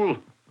fool.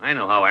 I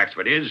know how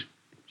Axford is.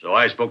 So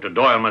I spoke to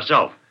Doyle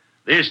myself.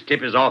 This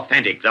tip is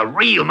authentic, the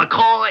real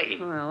McCoy.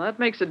 Well, that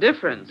makes a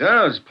difference.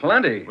 Does,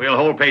 plenty. We'll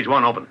hold page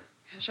 1 open.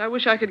 Gosh, I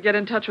wish I could get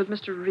in touch with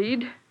Mr.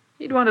 Reid.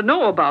 He'd want to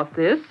know about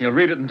this. He'll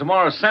read it in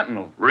tomorrow's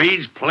Sentinel.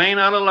 Reid's plain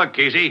out of luck,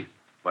 Casey.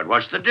 But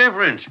what's the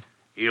difference?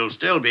 He'll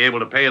still be able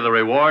to pay the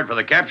reward for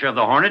the capture of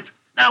the Hornet.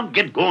 Now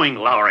get going,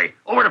 Lowry.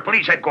 Over to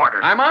police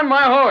headquarters. I'm on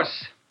my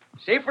horse.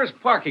 Schaefer's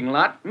parking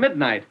lot,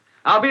 midnight.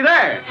 I'll be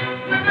there.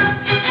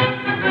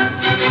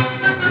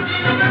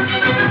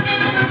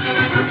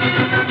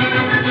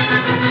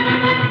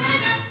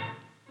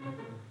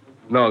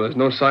 No, there's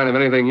no sign of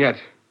anything yet.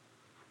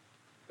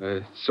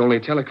 It's only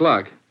 10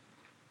 o'clock.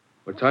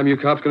 What time you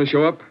cops going to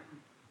show up?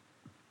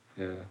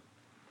 Yeah,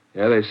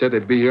 they said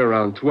they'd be here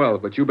around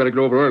 12, but you better get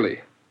over early.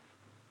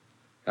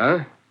 Huh?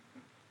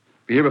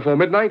 Be here before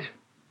midnight?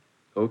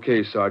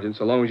 Okay, Sergeant,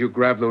 so long as you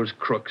grab those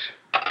crooks.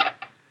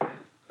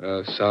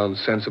 Sounds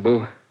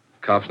sensible.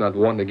 Cops not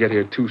wanting to get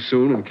here too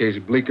soon in case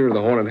Bleecker or the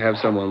Hornet have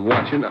someone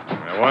watching.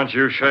 I want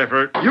you,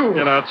 Schaefer. You!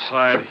 Get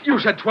outside. You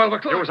said 12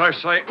 o'clock. Do as I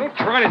say. Don't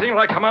try anything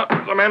like come out.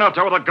 There's a man out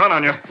there with a gun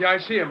on you. Yeah, I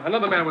see him.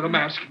 Another man with a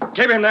mask.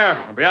 Keep him there.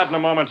 I'll be out in a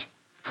moment.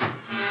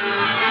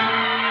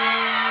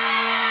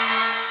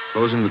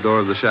 Closing the door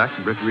of the shack,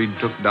 Britt Reid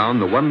took down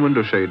the one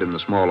window shade in the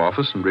small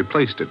office and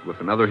replaced it with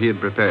another he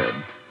had prepared.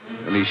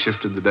 Then he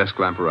shifted the desk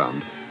lamp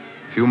around.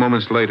 A few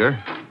moments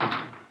later...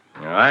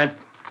 All right.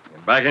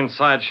 Get back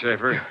inside,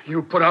 Schaefer.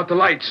 You put out the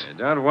lights. I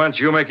don't want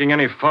you making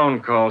any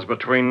phone calls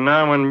between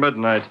now and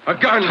midnight. A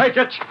gun. Take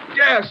it.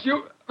 Yes,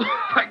 you...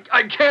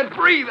 I can't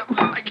breathe.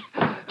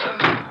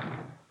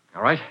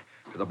 All right.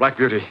 To the Black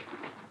Beauty.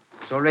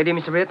 So ready,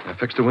 Mr. Britt? I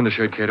fixed the window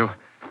shade, Kato.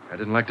 I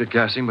didn't like the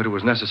gassing, but it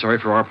was necessary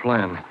for our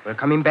plan. We're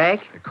coming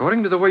back?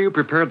 According to the way you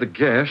prepared the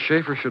gas,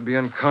 Schaefer should be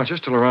unconscious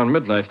till around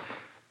midnight.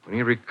 When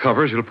he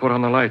recovers, you'll put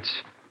on the lights.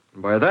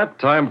 And by that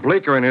time,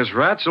 Bleecker and his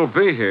rats will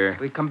be here.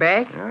 We come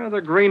back? Yeah,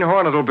 the Green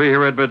Hornet will be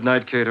here at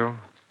midnight, Kato.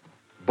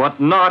 But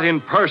not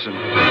in person.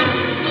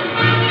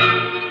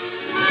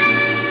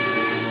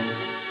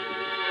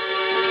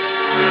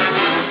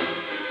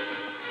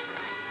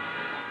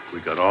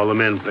 We got all the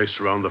men placed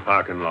around the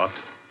parking lot.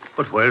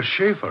 But where's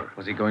Schaefer?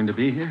 Was he going to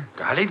be here?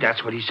 Golly,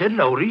 that's what he said,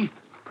 Lowry.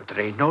 But there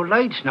ain't no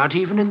lights, not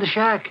even in the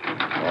shack.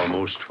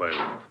 Almost 12.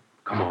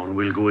 Come on,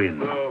 we'll go in.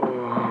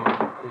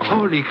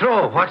 Holy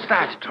crow, what's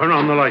that? Turn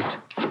on the light.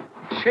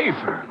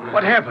 Schaefer,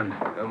 what happened?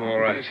 I'm all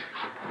right.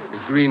 The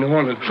Green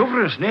Hornet.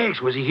 Sugar and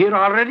snakes, was he here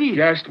already?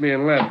 Gassed me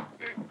and left.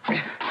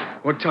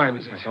 What time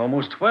is it? It's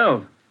almost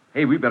 12.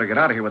 Hey, we better get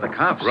out of here with the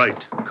cops.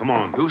 Right. Come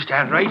on. You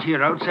stand right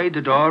here outside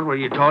the door where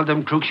you told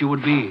them crooks you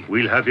would be.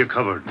 We'll have you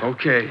covered.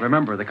 Okay.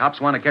 Remember, the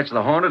cops want to catch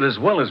the Hornet as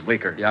well as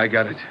Bleecker. Yeah, I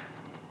got it.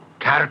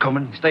 Car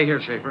coming. Stay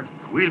here, Schaefer.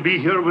 We'll be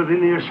here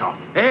within earshot.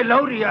 Hey,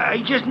 Lowry,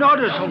 I just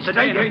noticed something.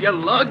 Stay here, you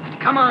lug.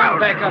 Come on,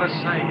 back out of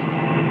sight.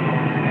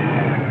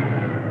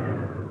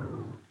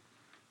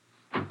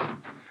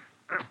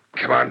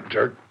 Come on,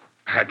 Dirk.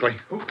 Hatley.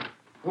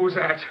 Who's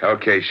that?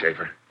 Okay,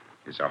 Schaefer.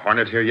 Is the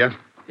Hornet here yet?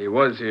 He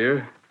was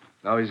here.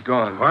 Now he's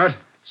gone. What?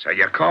 So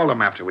you called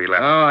him after we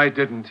left? No, I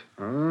didn't.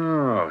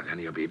 Oh, then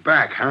he'll be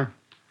back, huh?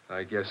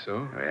 I guess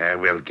so. Yeah,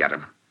 we'll get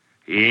him.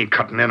 He ain't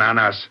cutting in on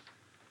us.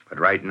 But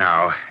right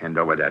now, hand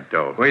over that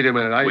dough. Wait a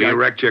minute. We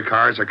wrecked your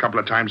cars a couple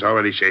of times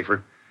already,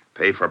 Schaefer.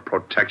 Pay for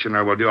protection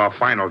or we'll do our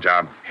final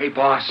job. Hey,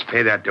 boss.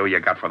 Pay that dough you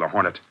got for the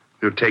Hornet.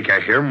 You take care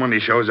of him when he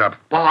shows up.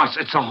 Boss,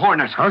 it's a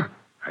Hornet. Huh?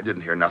 I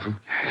didn't hear nothing.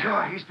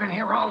 Sure, he's been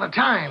here all the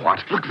time.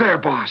 What? Look there,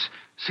 boss.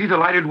 See the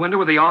lighted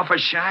window of the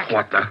office shack?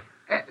 What the?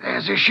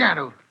 There's his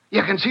shadow.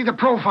 You can see the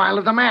profile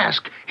of the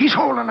mask. He's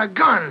holding a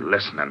gun.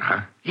 Listening,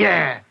 huh?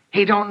 Yeah.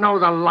 He don't know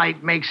the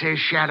light makes his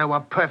shadow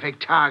a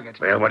perfect target.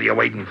 Well, what are you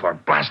waiting for?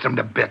 Blast him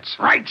to bits.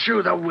 Right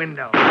through the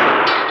window.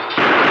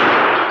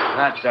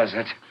 That does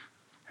it.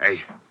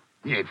 Hey,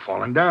 he ain't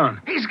falling down.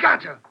 He's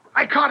got to.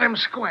 I caught him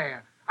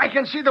square. I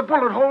can see the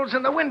bullet holes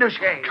in the window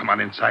shade. Come on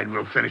inside.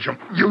 We'll finish him.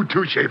 You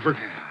too, Schaefer.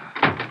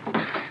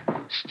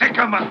 Stick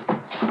him up.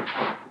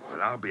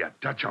 Well, I'll be a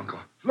Dutch uncle.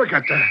 Look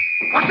at that.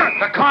 What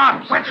the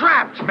cops? We're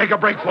trapped. Make a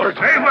break for it.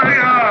 Hey, where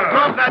you are?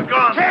 Drop that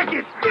gun. Take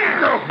it.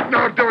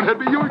 No, don't hit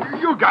me.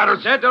 You got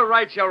us. Set to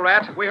rights, you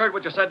rat. We heard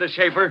what you said to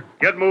Schaefer.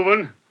 Get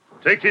moving.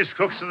 Take these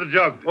crooks to the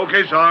jug.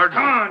 Okay, Sarge.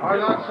 Come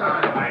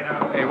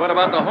on. Hey, what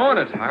about the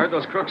Hornet? I heard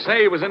those crooks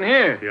say he was in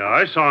here. Yeah,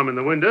 I saw him in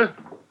the window.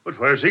 But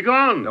where's he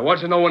gone? There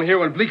wasn't no one here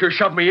when Bleecker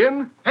shoved me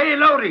in? Hey,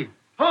 Lowry.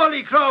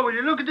 Holy crow, will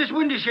you look at this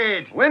window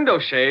shade? Window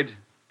shade?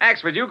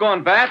 Axford, you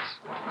going bats?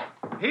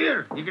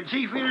 Here, you can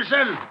see for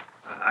yourself.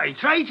 I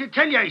tried to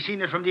tell you I seen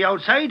it from the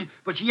outside,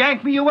 but you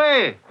yanked me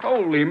away.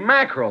 Holy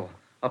mackerel.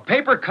 A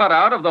paper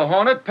cutout of the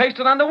Hornet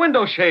pasted on the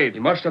window shade. He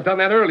must have done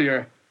that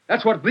earlier.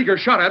 That's what Bleecker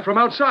shot at from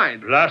outside.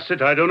 Blast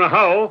it, I don't know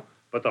how,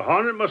 but the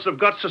Hornet must have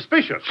got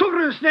suspicious.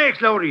 Sugar and snakes,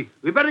 Lowry.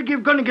 We better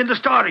give Gunnigan the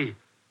story.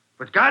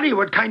 But golly,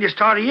 what kind of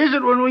story is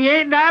it when we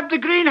ain't nabbed the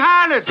Green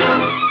Hornet? Street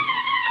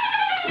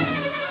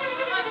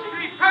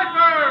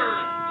Pepper!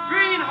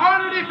 Green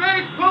Hornet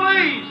evades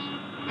police!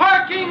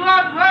 Parking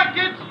Lot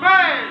Racket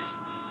smashed!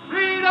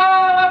 Read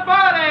all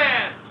about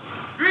it!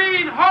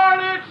 Green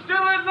Hornet still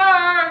at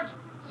large!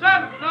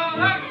 Sentinel!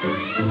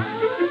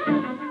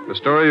 The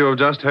story you have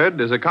just heard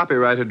is a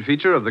copyrighted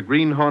feature of the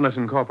Green Hornet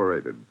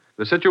Incorporated.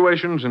 The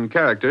situations and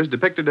characters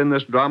depicted in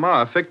this drama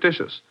are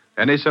fictitious.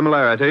 Any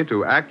similarity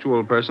to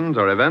actual persons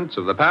or events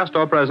of the past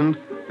or present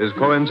is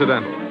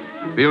coincidental.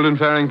 Field and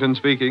Farrington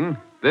speaking.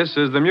 This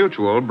is the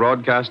Mutual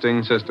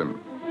Broadcasting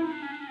System.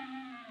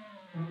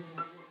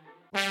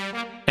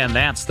 And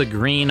that's The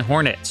Green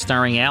Hornet,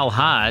 starring Al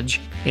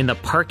Hodge in the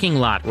Parking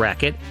Lot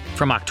Racket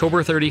from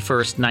October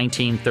 31st,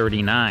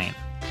 1939.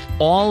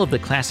 All of the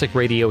classic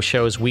radio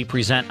shows we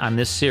present on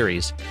this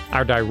series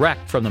are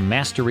direct from the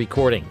master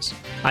recordings.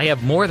 I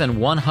have more than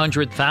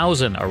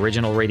 100,000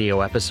 original radio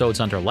episodes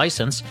under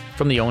license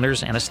from the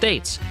owners and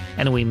estates,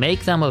 and we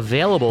make them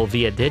available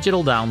via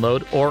digital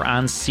download or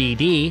on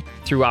CD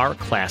through our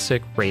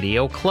Classic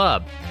Radio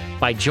Club.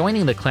 By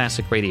joining the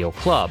Classic Radio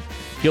Club,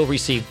 you'll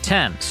receive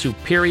 10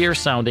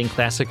 superior-sounding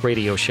classic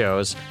radio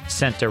shows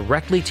sent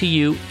directly to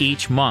you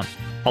each month,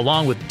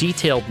 along with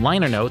detailed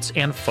liner notes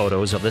and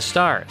photos of the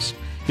stars.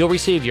 You'll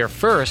receive your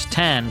first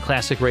 10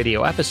 classic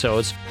radio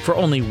episodes for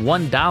only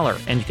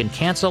 $1, and you can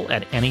cancel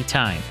at any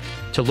time.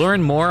 To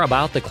learn more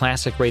about the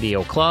Classic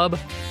Radio Club,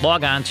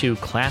 log on to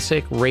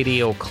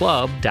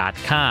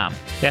classicradioclub.com.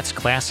 That's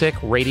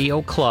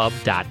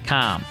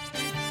classicradioclub.com.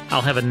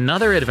 I'll have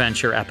another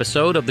adventure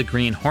episode of the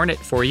Green Hornet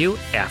for you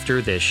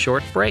after this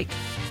short break.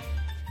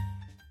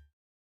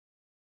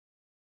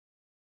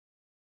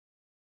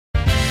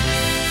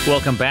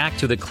 Welcome back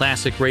to the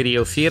Classic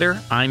Radio Theater.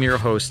 I'm your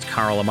host,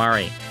 Carl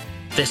Amari.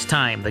 This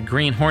time, the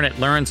Green Hornet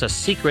learns a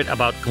secret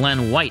about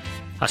Glenn White,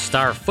 a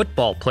star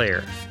football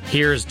player.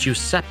 Here's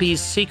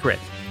Giuseppi's secret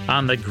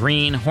on the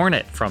Green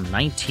Hornet from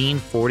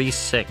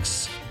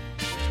 1946.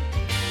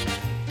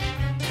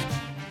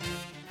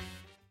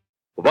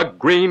 The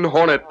Green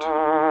Hornet.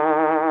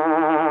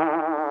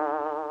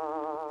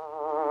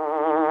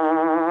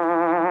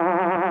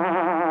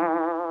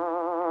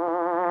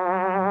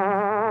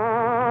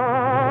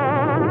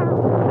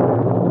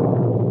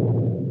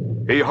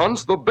 He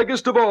hunts the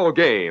biggest of all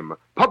game,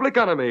 public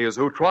enemies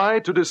who try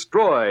to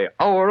destroy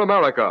our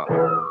America.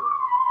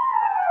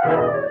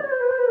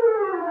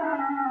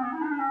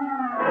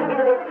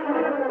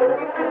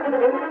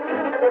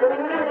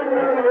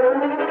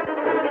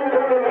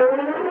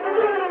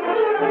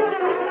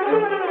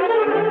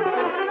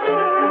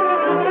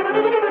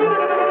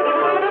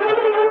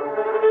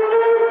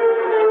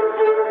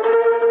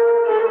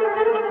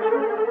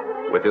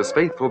 With his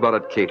faithful valet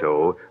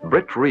Kato,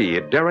 Britt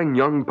Reid, daring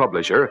young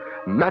publisher,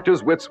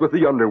 matches wits with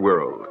the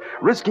underworld,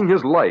 risking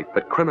his life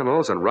that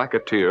criminals and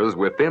racketeers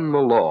within the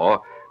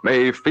law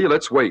may feel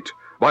its weight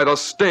by the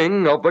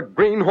sting of the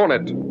Green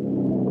Hornet.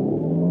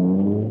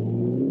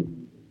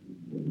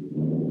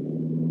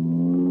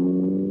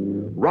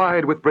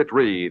 Ride with Britt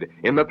Reid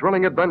in the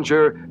thrilling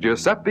adventure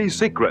Giuseppi's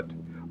Secret.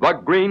 The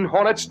Green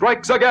Hornet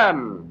strikes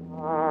again!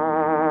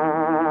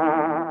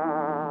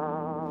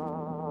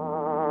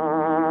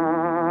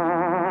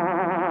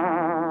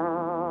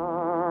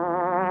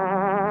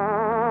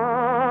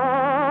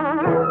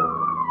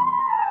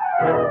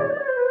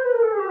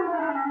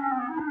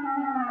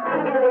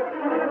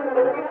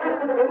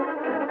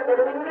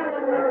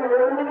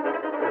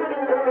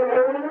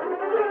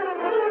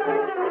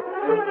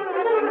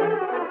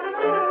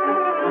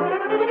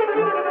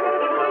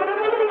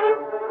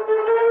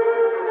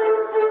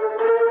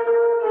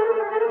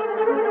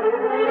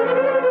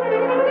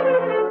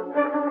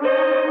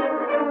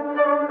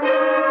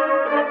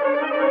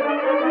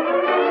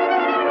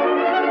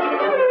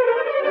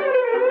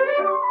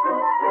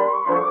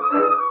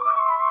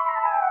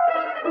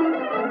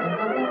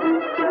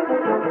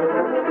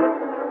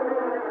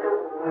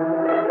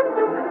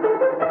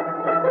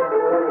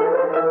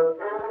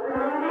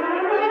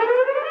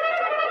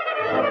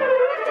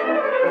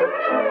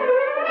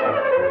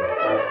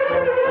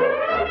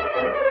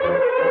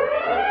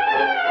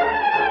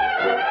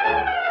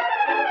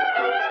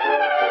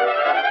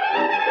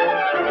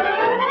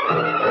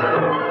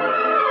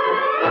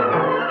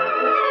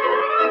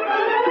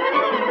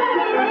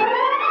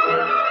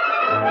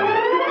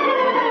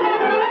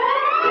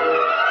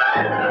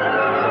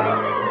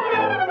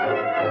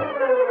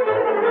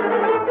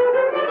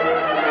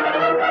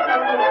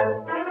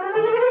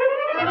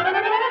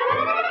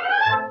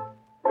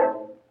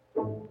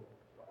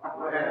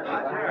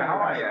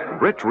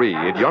 Britt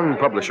Reid, young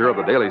publisher of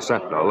the Daily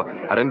Sentinel,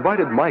 had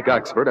invited Mike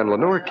Axford and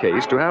Lenore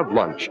Case to have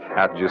lunch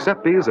at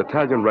Giuseppi's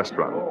Italian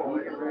restaurant.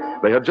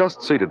 They had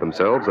just seated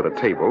themselves at a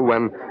table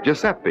when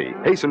Giuseppi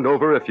hastened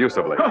over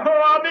effusively.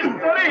 Oh,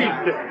 Mr.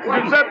 Reid!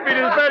 Giuseppi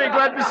is very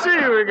glad to see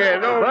you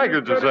again. Oh, Thank you,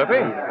 Giuseppe.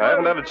 I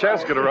haven't had a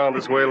chance to get around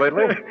this way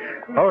lately.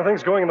 How are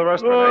things going in the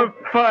restaurant?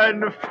 Oh,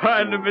 fine,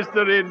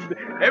 Mr. Reid.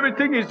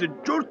 Everything is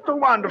just so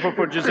wonderful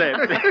for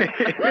Giuseppe.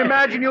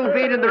 Imagine you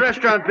being in the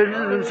restaurant business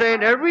and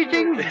saying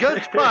everything's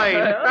just fine.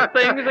 Well,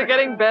 things are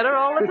getting better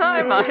all the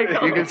time,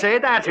 Michael. You can say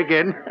that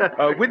again.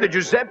 With the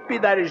Giuseppe,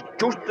 that is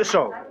just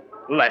so.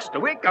 Last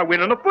week, I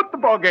went on a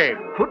football game.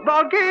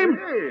 Football game?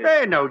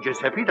 Hey, no,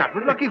 Giuseppe, that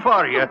was lucky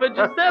for you. But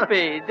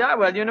Giuseppe,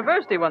 Darwell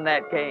University won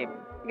that game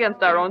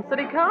against our own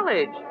city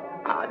college.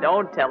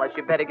 Don't tell us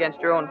you bet against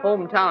your own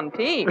hometown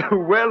team.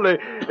 Well,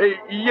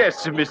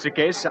 yes, Mr.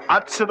 Case.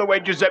 That's the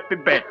way Giuseppe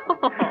bet.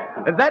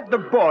 That the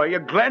boy,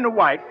 Glenn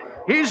White,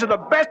 he's the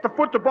best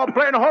football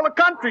player in the whole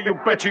country, you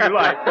bet your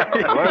life.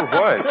 Glenn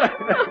White?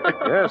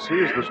 Yes,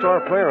 he's the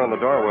star player on the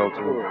Darwell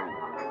team.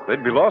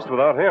 They'd be lost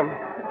without him.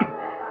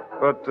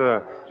 But,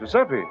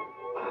 Giuseppe,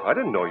 I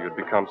didn't know you'd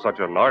become such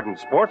an ardent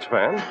sports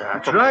fan.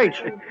 That's right.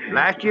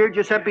 Last year,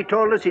 Giuseppi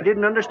told us he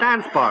didn't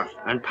understand sports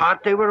and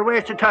thought they were a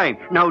waste of time.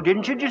 Now,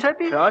 didn't you,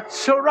 Giuseppi?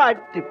 That's all right.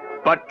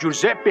 But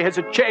Giuseppi has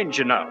a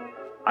change now.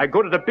 I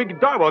go to the big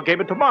Darwell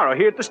game tomorrow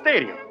here at the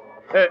stadium.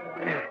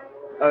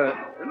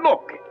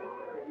 Look.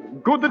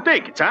 Good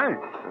tickets, huh?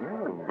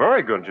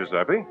 Very good,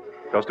 Giuseppi.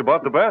 Just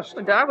about the best.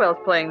 Well, Darwell's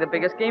playing the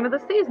biggest game of the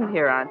season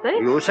here, aren't they?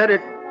 You said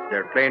it.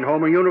 They're playing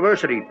Homer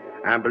University.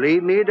 And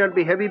believe me, there'll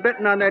be heavy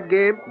betting on that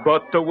game.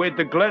 But with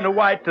the Glen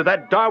White,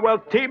 that Darwell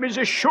team is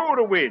sure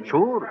to win.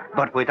 Sure.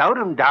 But without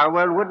him,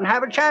 Darwell wouldn't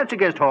have a chance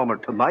against Homer,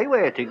 to my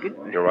way of thinking.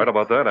 You're right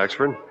about that,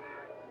 Axford.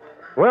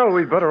 Well,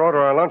 we'd better order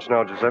our lunch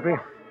now, Giuseppe.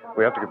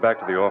 We have to get back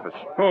to the office.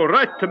 All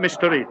right,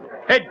 Mr. Reid.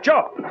 Hey,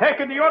 Joe,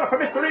 taking the order for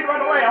Mr. Reid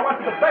right away. I want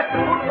the best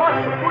of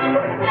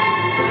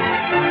food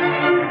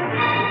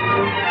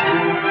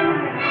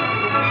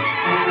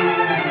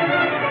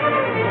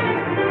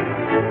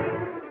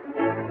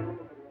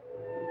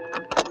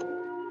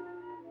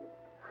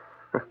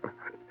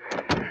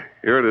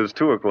Here it is,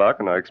 2 o'clock,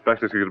 and I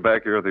expected to get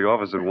back here at the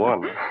office at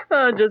 1.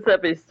 Oh,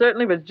 Giuseppe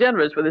certainly was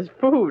generous with his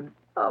food.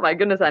 Oh, my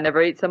goodness, I never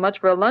ate so much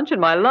for a lunch in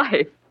my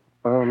life.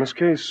 Miss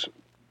Case,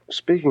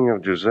 speaking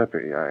of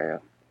Giuseppe, I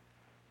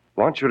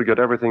want you to get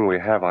everything we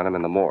have on him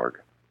in the morgue.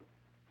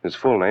 His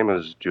full name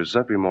is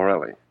Giuseppe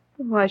Morelli.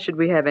 Why should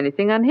we have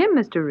anything on him,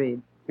 Mr.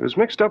 Reid? He was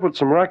mixed up with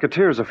some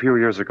racketeers a few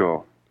years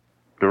ago.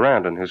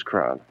 Durand and his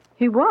crowd.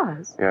 He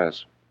was?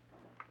 Yes.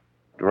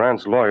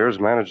 Durand's lawyers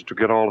managed to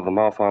get all of them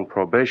off on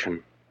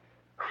probation.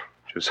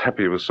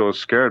 Giuseppe was so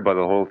scared by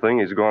the whole thing,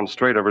 he's gone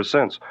straight ever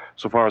since,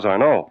 so far as I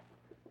know.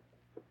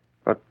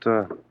 But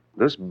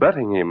this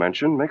betting he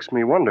mentioned makes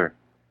me wonder.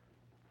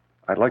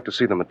 I'd like to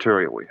see the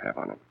material we have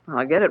on him.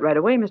 I'll get it right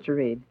away, Mr.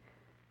 Reid.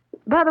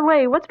 By the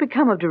way, what's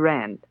become of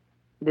Durand?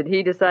 Did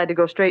he decide to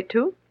go straight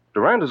too?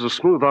 Durand is a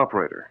smooth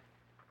operator.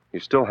 He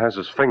still has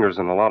his fingers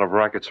in a lot of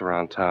rackets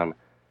around town.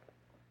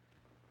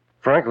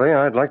 Frankly,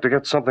 I'd like to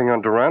get something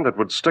on Durand that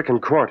would stick in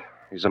court.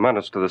 He's a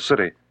menace to the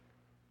city.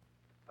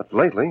 But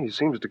lately, he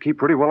seems to keep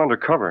pretty well under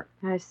cover.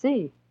 I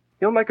see.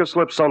 He'll make a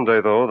slip someday,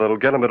 though, that'll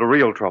get him into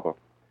real trouble.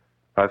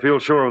 I feel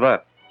sure of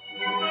that.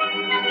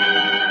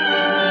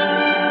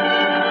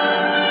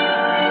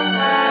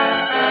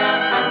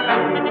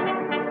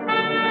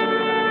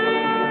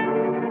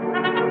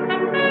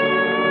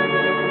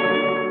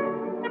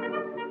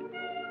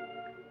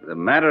 The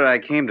matter I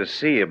came to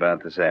see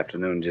about this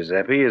afternoon,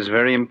 Giuseppe, is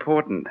very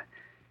important.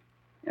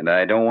 And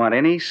I don't want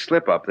any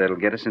slip-up that'll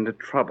get us into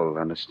trouble,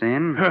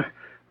 understand?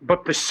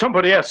 But there's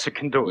somebody else that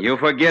can do it. You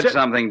forget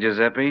something,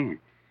 Giuseppe.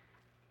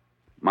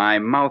 My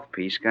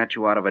mouthpiece got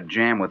you out of a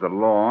jam with the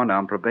law and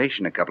on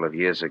probation a couple of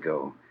years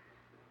ago.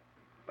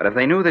 But if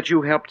they knew that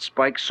you helped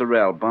Spike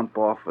Sorrell bump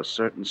off a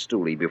certain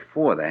stoolie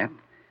before that,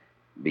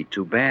 it'd be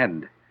too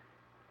bad.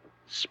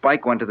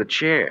 Spike went to the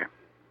chair.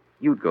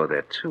 You'd go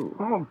there, too.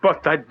 Oh,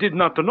 but I did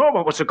not know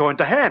what was going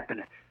to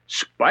happen.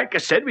 Spike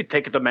said we'd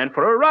take the man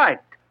for a ride.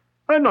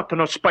 I not to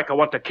know Spike I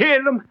want to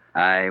kill him.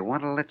 I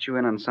want to let you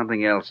in on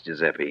something else,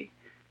 Giuseppe.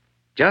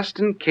 Just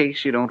in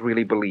case you don't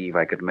really believe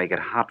I could make it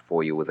hot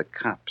for you with the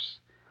cops.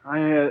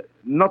 I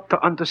not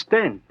to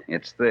understand.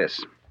 It's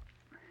this.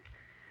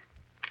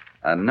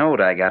 A note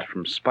I got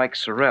from Spike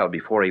Sorrell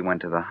before he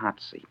went to the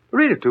hot seat.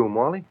 Read it to him,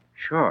 Wally.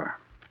 Sure.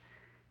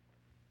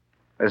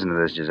 Listen to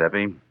this,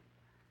 Giuseppe.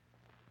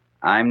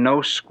 I'm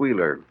no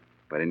squealer,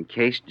 but in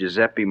case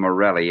Giuseppe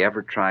Morelli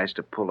ever tries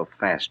to pull a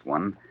fast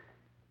one,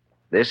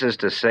 this is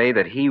to say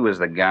that he was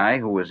the guy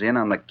who was in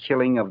on the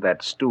killing of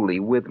that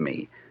stoolie with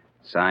me.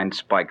 Signed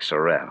Spike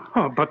Sorrell.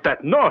 Oh, but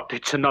that note,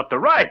 it's not the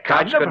right.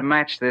 Cops could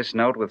match this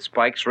note with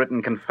Spike's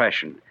written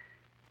confession,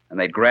 and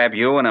they'd grab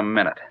you in a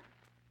minute.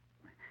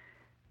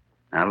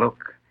 Now,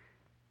 look,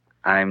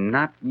 I'm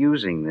not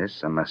using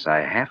this unless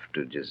I have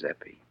to,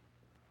 Giuseppe.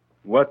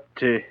 What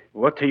do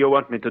you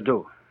want me to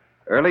do?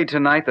 Early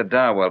tonight, the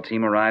Darwell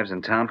team arrives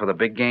in town for the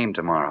big game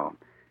tomorrow.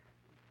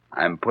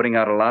 I'm putting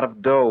out a lot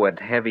of dough at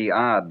heavy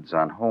odds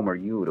on Homer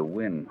U to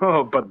win.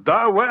 Oh, but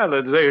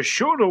Darwell, they're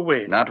sure to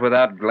win. Not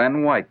without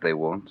Glen White, they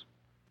won't.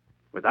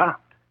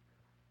 Without?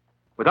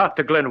 Without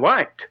the Glen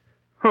White?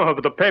 Oh,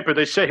 but the paper,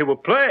 they say he will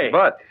play.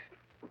 But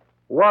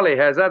Wally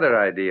has other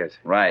ideas.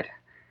 Right.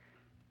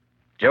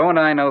 Joe and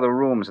I know the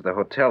rooms at the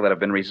hotel that have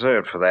been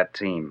reserved for that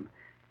team.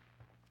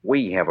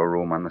 We have a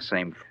room on the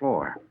same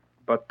floor.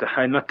 But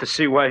I'm not to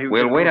see why he...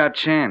 We'll wait our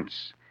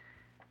chance.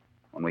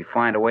 When we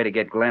find a way to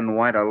get Glen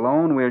White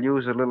alone, we'll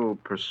use a little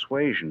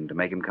persuasion to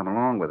make him come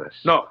along with us.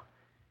 No.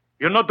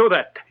 You'll not do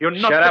that. You're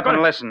not... Shut up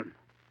and listen.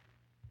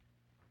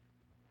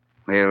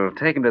 We'll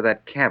take him to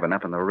that cabin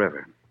up in the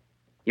river.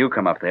 You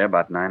come up there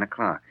about 9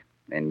 o'clock.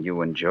 Then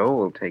you and Joe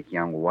will take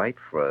young White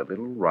for a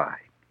little ride.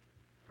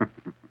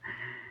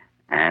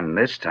 And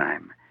this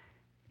time,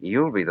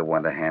 you'll be the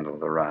one to handle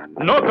the rod.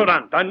 No,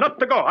 Durant. I'm not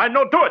to go. I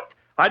no do it.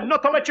 I'm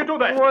not to let you do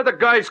that. Boy, the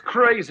guy's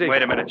crazy.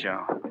 Wait a minute,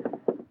 Joe.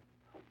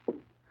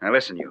 Now,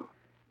 listen, you.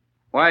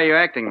 Why are you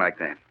acting like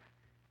that?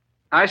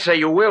 I say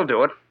you will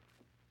do it,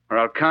 or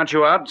I'll count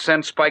you out and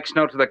send Spike's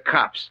note to the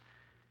cops.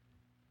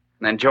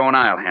 And then Joe and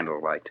I'll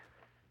handle White.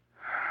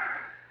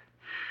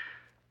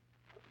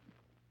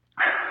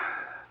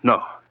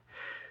 No.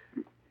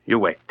 You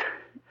wait.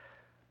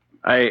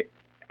 I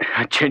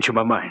changed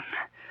my mind.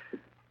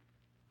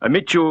 I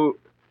meet you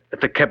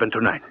at the cabin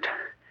tonight.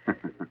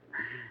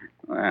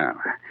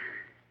 Well,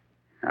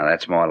 now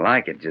that's more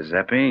like it,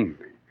 Giuseppi.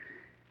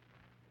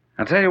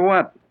 I'll tell you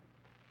what.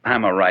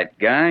 I'm a right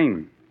guy.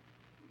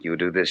 You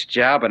do this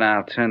job, and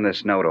I'll turn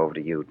this note over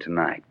to you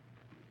tonight.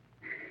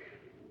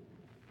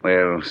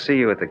 We'll see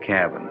you at the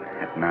cabin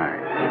at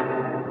 9.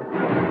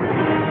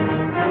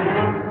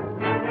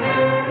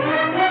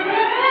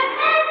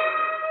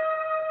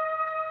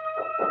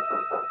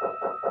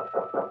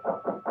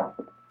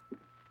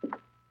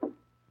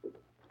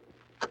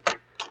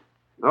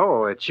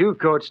 Oh, it's you,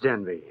 Coach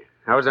Denby.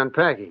 How's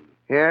unpacking?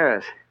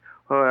 Yes.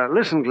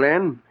 Listen,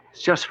 Glenn.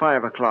 It's just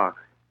 5 o'clock.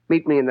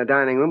 Meet me in the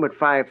dining room at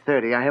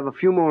 5:30. I have a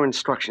few more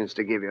instructions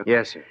to give you.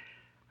 Yes, sir.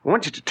 I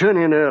want you to turn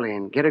in early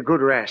and get a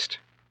good rest.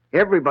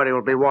 Everybody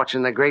will be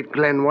watching the great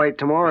Glenn White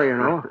tomorrow, you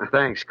know.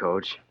 Thanks,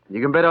 Coach.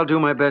 You can bet I'll do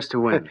my best to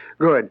win.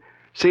 Good.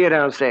 See you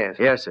downstairs.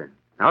 Yes, sir.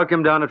 I'll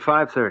come down at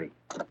 5:30.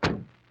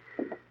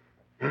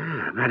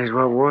 Might as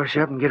well wash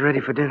up and get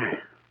ready for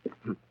dinner.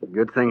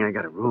 Good thing I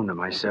got a room to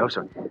myself,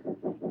 so...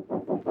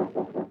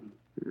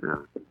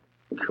 No,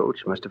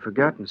 Coach must have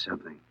forgotten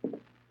something.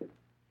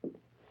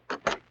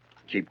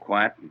 Keep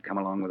quiet and come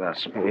along with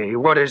us. Hey,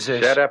 what is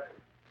this? Shut up.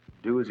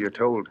 Do as you're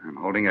told. I'm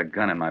holding a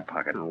gun in my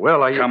pocket.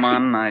 Well, are you... Come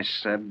on, I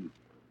said.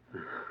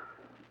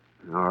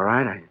 All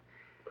right, I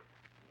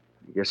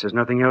guess there's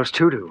nothing else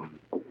to do.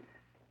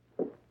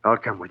 I'll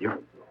come with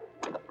you.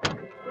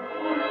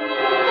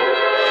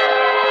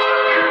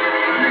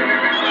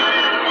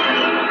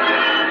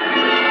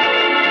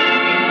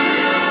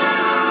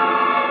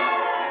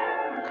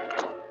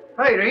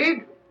 Hi,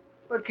 Reid.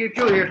 What keeps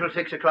you here till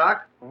 6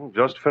 o'clock? Oh,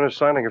 just finished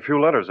signing a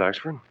few letters,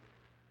 Axford.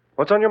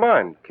 What's on your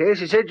mind?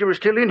 Casey said you were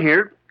still in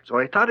here, so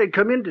I thought I'd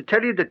come in to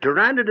tell you that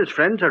Durand and his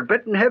friends are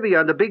betting heavy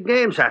on the big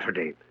game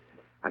Saturday.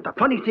 And the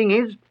funny thing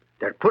is,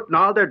 they're putting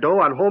all their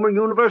dough on Homer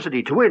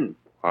University to win.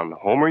 On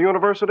Homer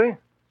University?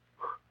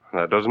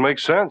 That doesn't make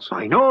sense.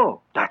 I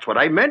know. That's what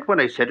I meant when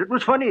I said it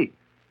was funny.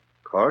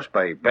 Of course,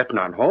 by betting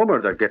on Homer,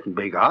 they're getting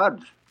big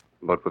odds.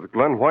 But with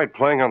Glenn White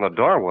playing on the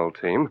Darwell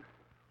team,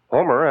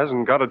 Homer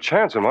hasn't got a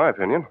chance, in my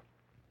opinion.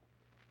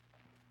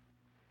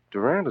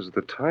 Durand is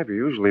the type who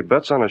usually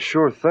bets on a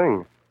sure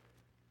thing.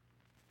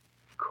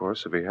 Of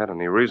course, if he had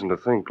any reason to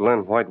think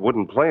Glenn White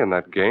wouldn't play in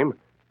that game,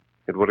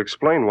 it would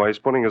explain why he's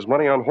putting his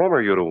money on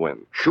Homer U to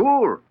win.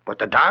 Sure, but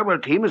the Darwell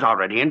team is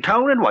already in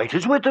town and White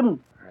is with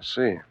them. I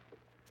see.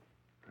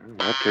 In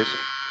that case...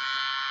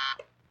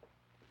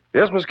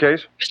 Yes, Miss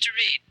Case? Mr.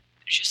 Reid,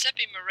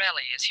 Giuseppe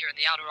Morelli is here in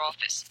the outer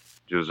office.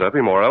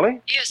 Giuseppe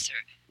Morelli? Yes, sir.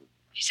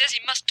 He says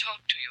he must talk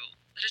to you,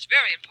 that it's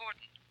very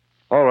important.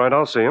 All right,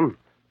 I'll see him.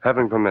 Have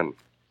him come in.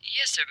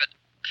 Yes, sir, but...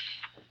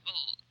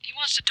 Well, he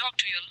wants to talk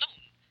to you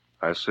alone.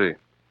 I see.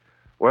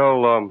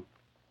 Well,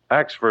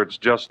 Axford's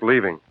just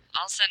leaving.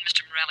 I'll send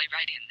Mr. Morelli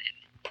right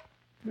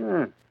in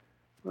then.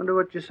 Wonder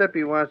what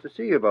Giuseppe wants to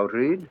see you about,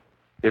 Reid.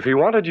 If he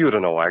wanted you to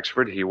know,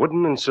 Axford, he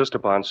wouldn't insist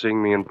upon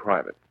seeing me in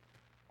private.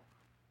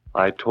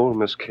 I told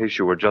Miss Case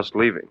you were just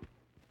leaving.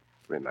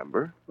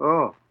 Remember?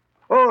 Oh,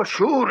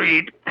 sure,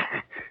 Reid.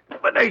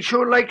 But I'd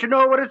sure like to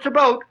know what it's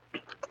about.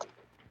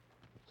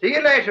 See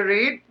you later,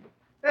 Reid.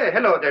 Hey,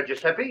 hello there,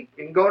 Giuseppe.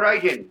 You can go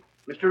right in.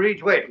 Mr.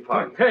 Reid's waiting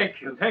for you.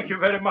 Thank you. Thank you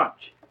very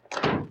much.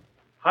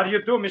 How do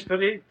you do, Mr.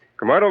 Reid?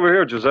 Come right over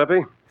here,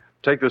 Giuseppe.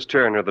 Take this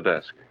chair near the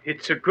desk.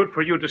 It's good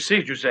for you to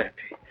see,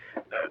 Giuseppe.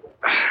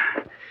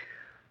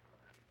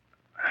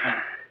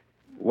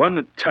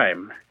 One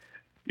time,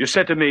 you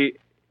said to me,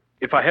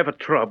 if I have a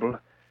trouble,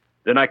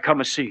 then I come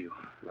and see you.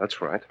 That's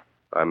right.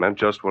 I meant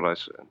just what I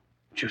said.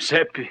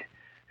 Giuseppe,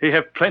 he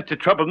have plenty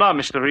trouble now,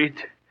 Mr.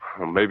 Reid.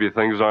 Well, maybe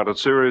things aren't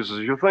as serious as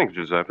you think,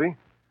 Giuseppe.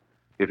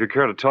 If you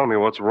care to tell me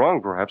what's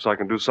wrong, perhaps I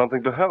can do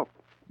something to help.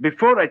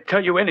 Before I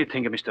tell you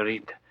anything, Mr.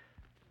 Reid,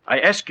 I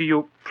ask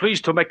you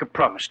please to make a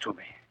promise to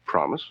me.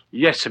 Promise?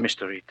 Yes,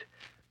 Mr. Reid.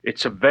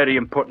 It's very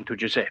important to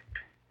Giuseppe.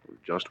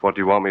 Just what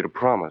do you want me to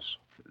promise?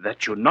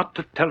 That you're not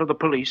to tell the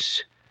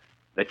police.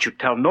 That you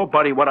tell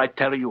nobody what I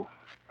tell you.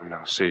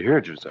 Now, see here,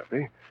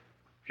 Giuseppe.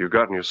 If you've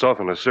gotten yourself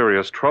into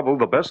serious trouble,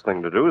 the best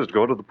thing to do is to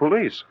go to the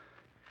police.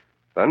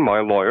 Then my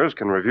lawyers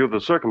can review the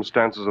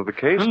circumstances of the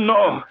case.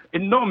 No,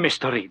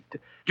 Mr. Reid.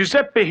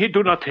 Giuseppe, he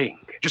do not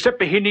think.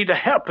 Giuseppe, he need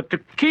help to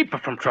keep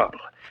from trouble.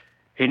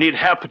 He need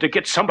help to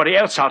get somebody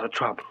else out of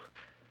trouble.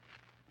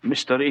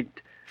 Mr. Reid,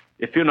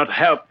 if you not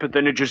help,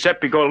 then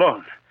Giuseppe go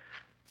alone.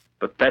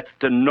 But that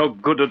no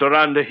good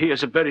Durand, he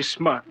is very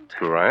smart.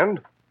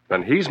 Durand?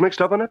 Then he's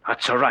mixed up in it?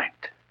 That's all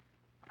right.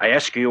 I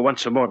ask you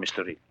once more,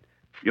 Mr. Reid.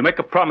 You make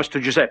a promise to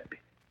Giuseppe,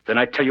 then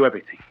I tell you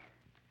everything.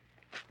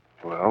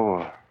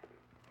 Well,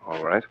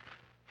 all right.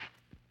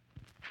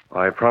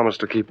 I promise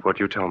to keep what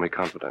you tell me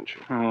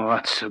confidential. Oh,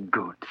 that's so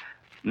good.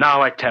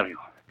 Now I tell you.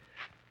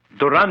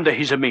 Durand,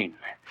 he's a mean.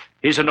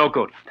 He's a no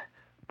good.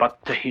 But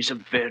he's a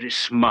very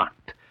smart.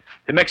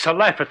 He makes a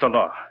laugh at the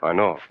law. I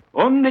know.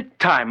 Only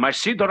time I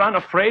see Durand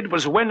afraid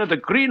was when the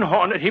Green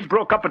Hornet, he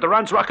broke up at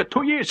Durand's racket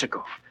 2 years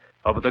ago.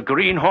 Of the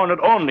Green Hornet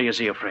only is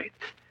he afraid.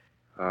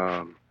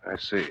 I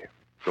see.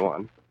 Go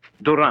on.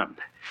 Durand.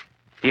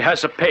 He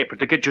has a paper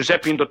to get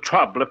Giuseppi into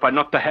trouble if I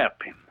not to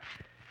help him.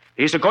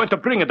 He's going to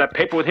bring that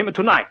paper with him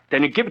tonight.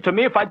 Then he give it to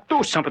me if I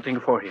do something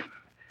for him.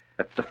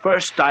 At the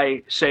first,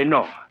 I say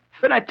no.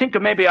 Then I think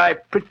maybe I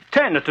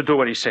pretend to do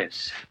what he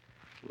says.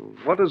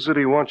 What is it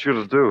he wants you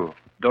to do?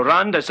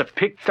 Durand has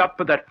picked up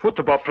that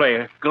football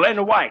player,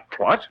 Glenn White.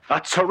 What?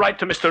 That's all right,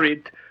 Mr.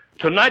 Reid.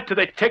 Tonight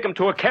they take him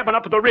to a cabin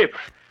up the river.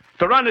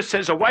 Durand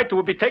says a White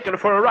will be taken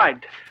for a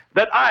ride.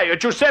 That I,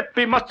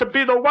 Giuseppi, must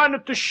be the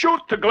one to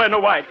shoot to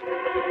Glenn White.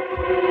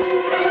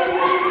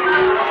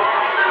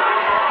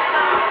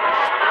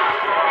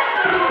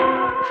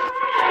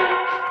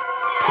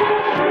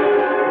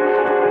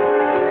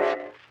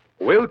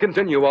 We'll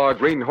continue our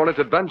Green Hornet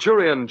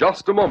adventure in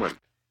just a moment.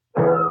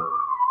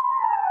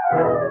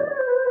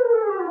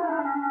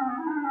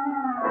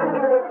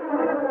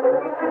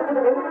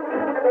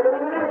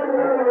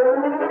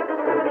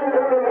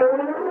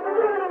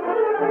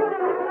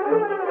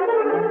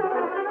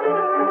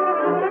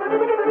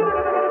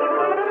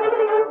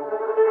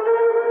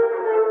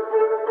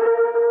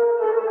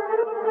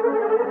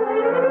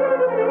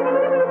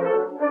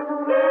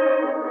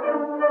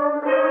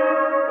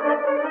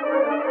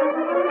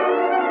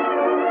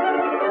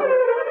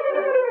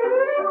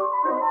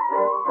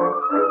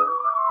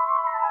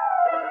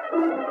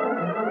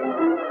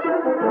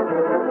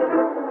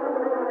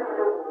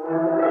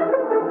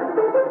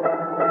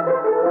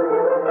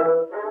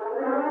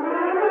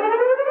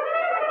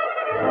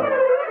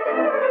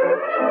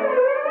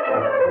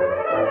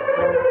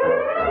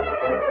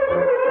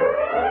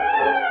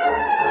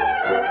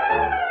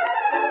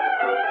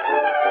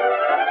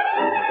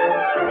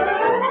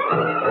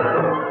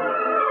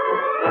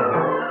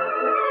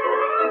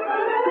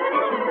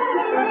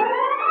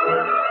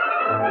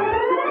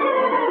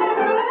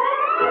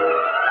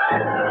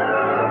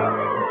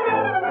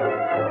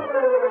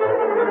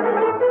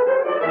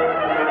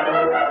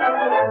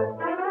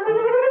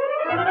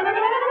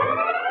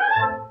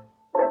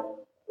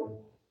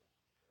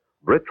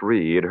 Britt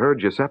Reid heard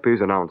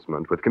Giuseppi's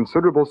announcement with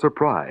considerable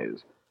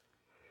surprise.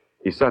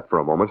 He sat for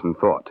a moment and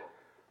thought.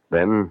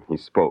 Then he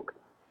spoke.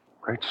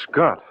 Great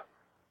Scott.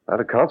 That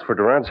accounts for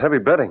Durand's heavy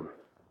betting.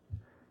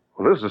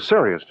 Well, this is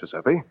serious,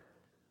 Giuseppe.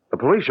 The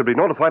police should be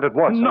notified at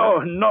once.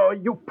 No,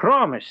 you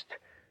promised.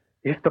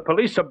 If the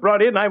police are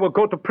brought in, I will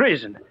go to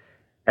prison.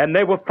 And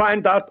they will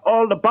find out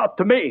all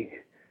about me.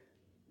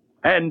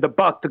 And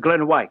about the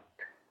Glenn White.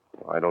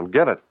 I don't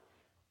get it.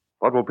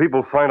 What will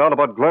people find out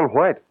about Glenn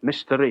White?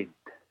 Mr. Reid,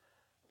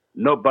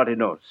 nobody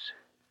knows.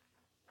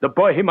 The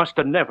boy, he must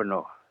have never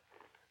know.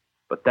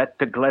 But that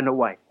the Glenn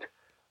White,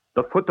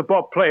 the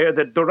football player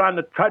that Durand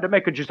tried to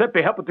make a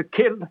Giuseppe help to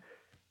kill,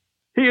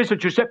 he is a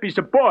Giuseppe's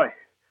boy.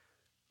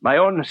 My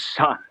own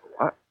son.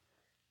 What?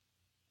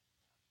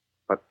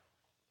 But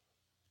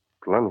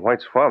Glenn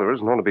White's father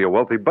is known to be a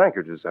wealthy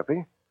banker,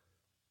 Giuseppe.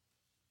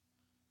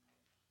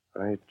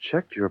 I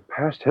checked your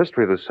past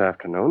history this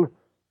afternoon.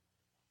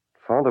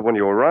 Found that when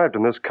you arrived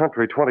in this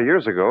country 20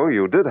 years ago,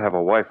 you did have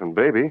a wife and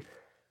baby.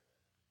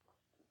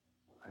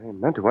 I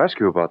meant to ask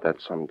you about that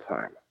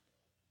sometime.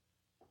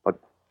 But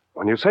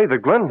when you say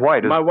that Glenn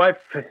White is... My wife,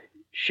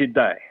 she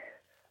died.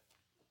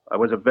 I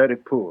was very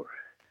poor.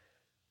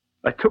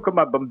 I took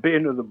my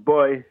bambino, the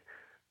boy,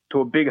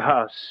 to a big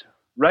house,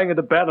 rang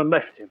the bell and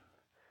left him.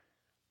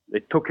 They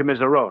took him as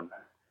their own.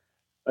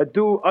 I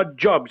do odd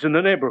jobs in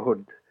the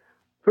neighborhood.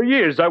 For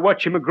years, I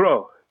watch him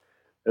grow,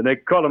 and they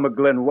call him a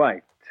Glenn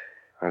White.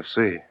 I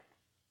see.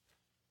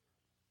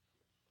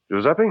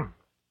 Giuseppe,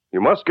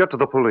 you must get to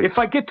the police. If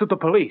I get to the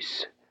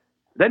police,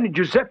 then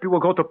Giuseppe will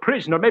go to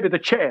prison or maybe the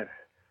chair.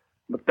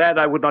 But that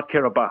I would not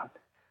care about.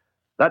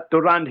 That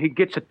Durand, he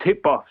gets a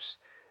tip-offs.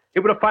 He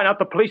would find out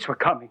the police were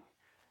coming.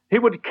 He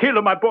would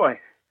kill my boy.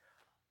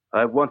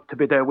 I want to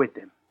be there with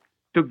him,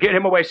 to get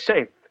him away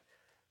safe.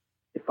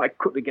 If I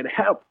could get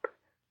help.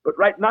 But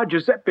right now,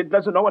 Giuseppe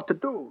doesn't know what to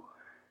do.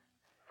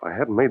 If I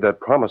hadn't made that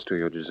promise to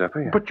you,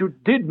 Giuseppe... But you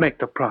did make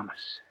the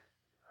promise.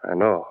 I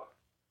know.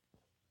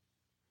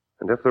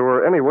 And if there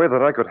were any way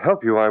that I could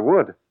help you, I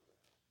would.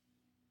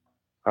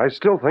 I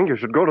still think you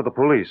should go to the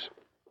police.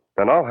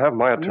 Then I'll have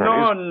my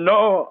attorneys...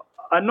 No.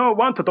 I don't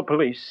want the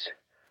police.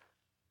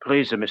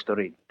 Please, Mr.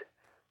 Reid.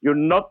 You're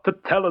not to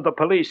tell the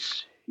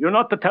police. You're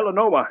not to tell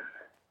no one.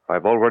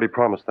 I've already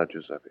promised that,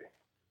 Giuseppe.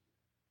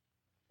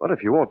 But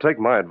if you won't take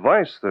my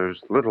advice, there's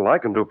little I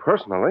can do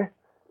personally.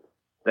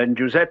 Then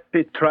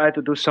Giuseppe try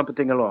to do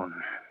something alone.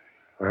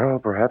 Well,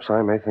 perhaps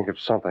I may think of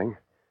something.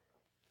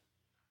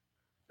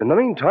 In the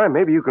meantime,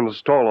 maybe you can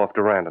stall off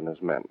Durand and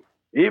his men.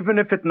 Even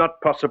if it's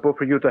not possible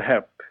for you to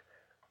help,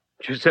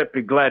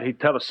 Giuseppe glad he'd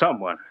tell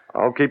someone.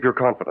 I'll keep your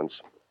confidence.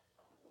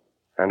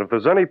 And if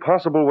there's any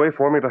possible way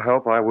for me to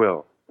help, I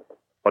will.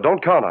 But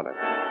don't count on it.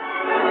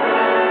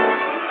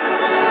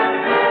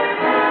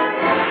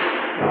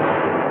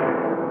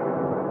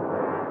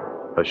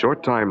 A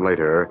short time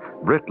later,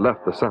 Britt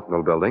left the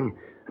Sentinel building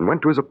and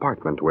went to his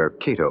apartment where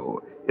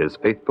Kato, his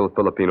faithful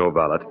Filipino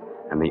valet,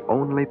 and the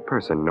only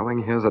person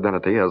knowing his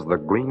identity as the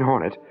Green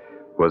Hornet,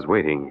 was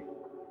waiting.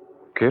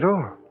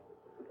 Kato?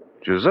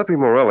 Giuseppe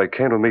Morelli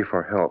came to me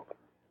for help.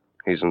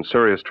 He's in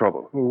serious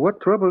trouble.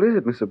 What trouble is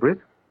it, Mr. Britt?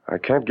 I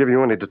can't give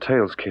you any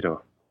details,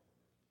 Kato.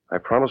 I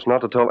promised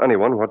not to tell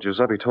anyone what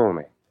Giuseppe told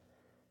me.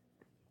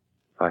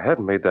 If I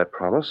hadn't made that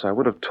promise, I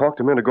would have talked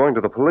him into going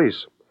to the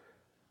police.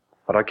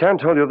 But I can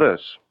tell you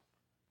this.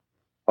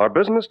 Our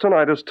business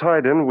tonight is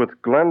tied in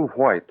with Glenn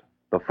White,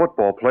 the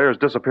football player's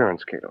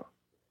disappearance, Kato.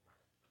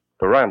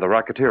 Duran, the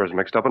racketeer, is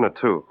mixed up in it,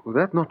 too. Well,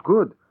 that's not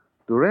good.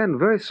 Duran,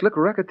 very slick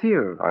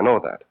racketeer. I know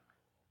that.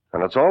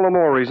 And it's all the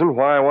more reason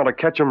why I want to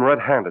catch him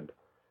red-handed.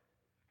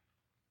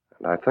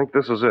 And I think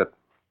this is it.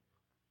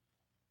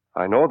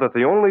 I know that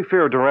the only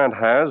fear Durant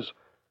has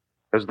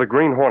is the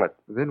Green Hornet.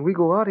 Then we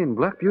go out in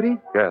Black Beauty?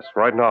 Yes,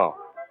 right now.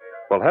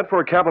 We'll head for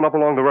a cabin up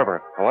along the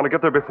river. I want to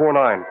get there before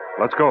 9.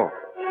 Let's go.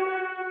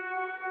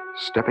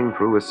 Stepping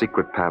through a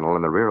secret panel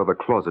in the rear of a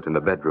closet in the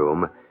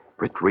bedroom,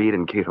 Britt Reid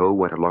and Kato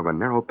went along a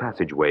narrow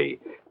passageway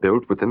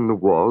built within the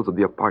walls of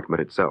the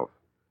apartment itself.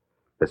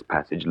 This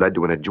passage led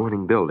to an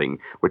adjoining building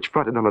which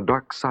fronted on a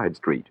dark side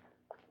street.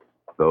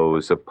 Though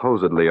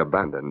supposedly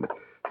abandoned,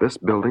 this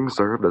building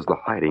served as the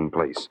hiding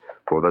place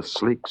for the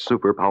sleek,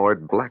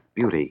 superpowered Black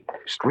Beauty,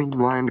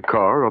 streamlined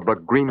car of the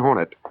Green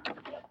Hornet.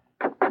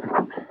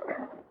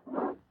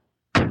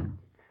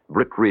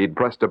 Britt Reid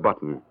pressed a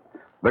button.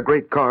 The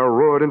great car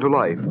roared into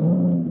life.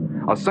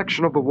 A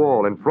section of the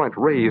wall in front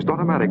raised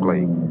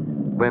automatically,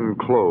 then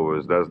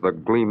closed as the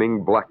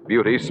gleaming Black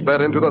Beauty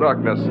sped into the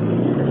darkness.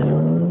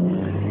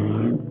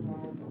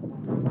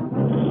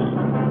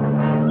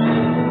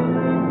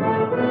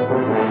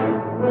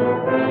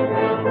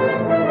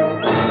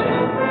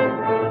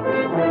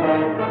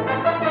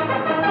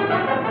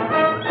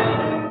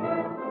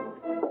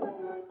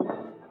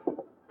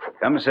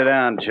 Come sit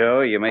down,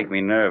 Joe. You make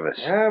me nervous.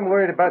 I'm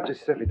worried about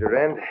Giuseppe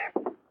Durand.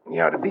 He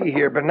ought to be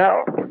here, but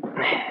now...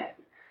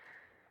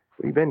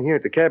 We've been here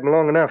at the cabin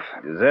long enough.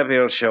 Giuseppe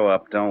will show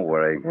up, don't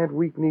worry. That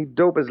weak-kneed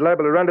dope is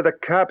liable to run to the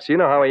cops. You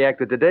know how he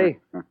acted today.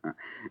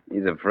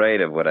 He's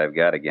afraid of what I've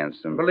got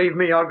against him. Believe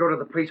me, I'll go to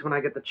the police when I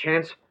get the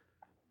chance.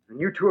 And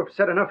you two have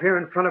said enough here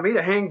in front of me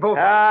to hang both.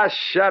 Ah,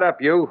 shut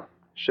up, you.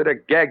 Should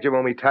have gagged you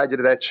when we tied you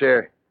to that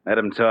chair. Let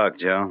him talk,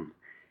 Joe.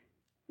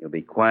 You'll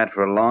be quiet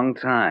for a long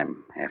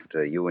time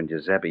after you and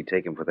Giuseppe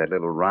take him for that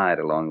little ride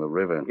along the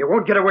river. You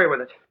won't get away with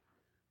it.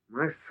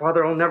 My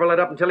father will never let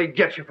up until he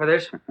gets you for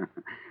this.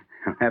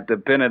 I'll have to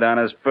pin it on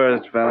us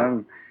first,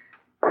 fella.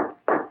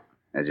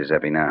 There's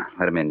Giuseppe now.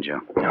 Let him in,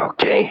 Joe.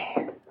 Okay.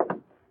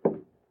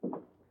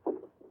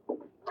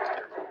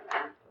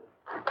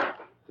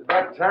 It's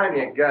about time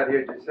you got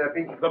here,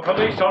 Giuseppe. The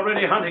police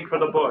already hunting for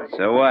the boy.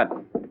 So what?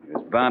 He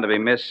was bound to be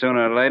missed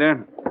sooner or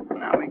later.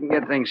 Now we can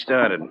get things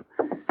started.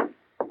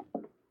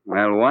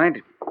 Well,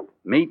 White,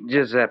 meet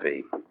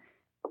Giuseppe.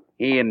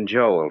 He and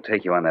Joe will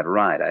take you on that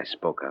ride I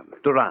spoke of.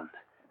 Durand,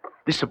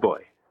 this is a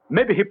boy.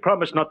 Maybe he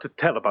promised not to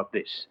tell about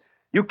this.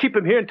 You keep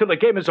him here until the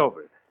game is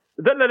over.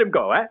 Then let him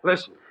go, eh?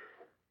 Listen,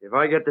 if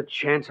I get the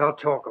chance, I'll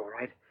talk, all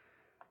right?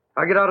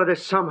 I'll get out of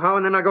this somehow,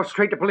 and then I'll go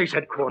straight to police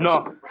headquarters.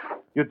 No,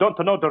 you don't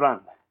know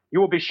Durand.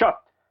 You will be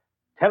shot.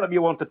 Tell him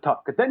you want to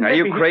talk. Then Are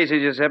you crazy,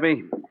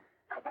 Giuseppe?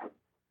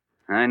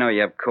 I know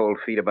you have cold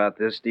feet about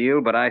this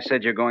deal, but I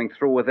said you're going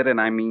through with it, and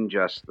I mean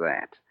just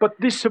that. But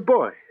this is a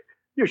boy.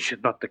 You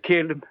should not have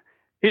killed him.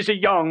 He's a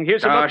young.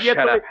 He's not yet.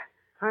 Shut up.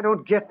 I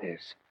don't get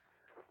this.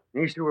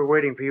 These two were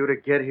waiting for you to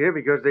get here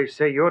because they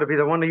say you ought to be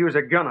the one to use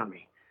a gun on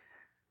me.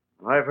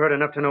 Well, I've heard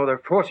enough to know they're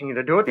forcing you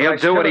to do it. He'll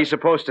do what he's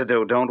supposed to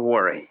do. Don't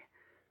worry.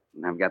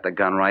 I've got the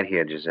gun right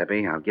here,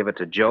 Giuseppe. I'll give it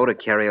to Joe to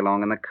carry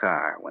along in the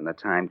car. When the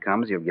time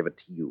comes, he'll give it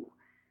to you.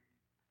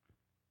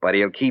 But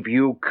he'll keep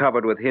you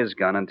covered with his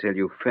gun until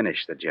you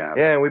finish the job.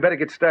 Yeah, we better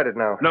get started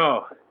now.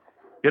 No.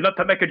 You're not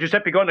to make a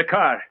Giuseppe go in the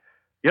car.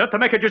 You're not to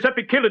make a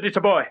Giuseppe kill it. It's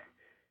a boy.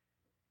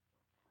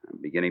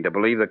 I'm beginning to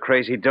believe the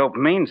crazy dope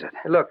means it.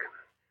 Hey, look,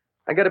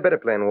 I got a better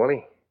plan,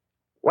 Wally.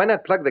 Why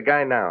not plug the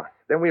guy now?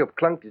 Then we'll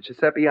clunk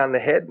Giuseppe on the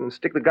head and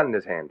stick the gun in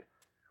his hand.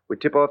 We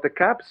tip off the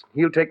cops,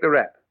 he'll take the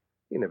rap.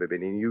 He's never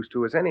been any use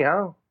to us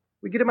anyhow.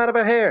 We get him out of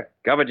our hair.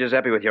 Cover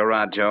Giuseppe with your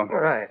rod, Joe. All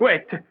right.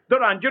 Wait,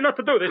 Durand, you're not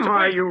to do this.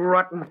 Why, you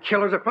rotten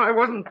killers, if I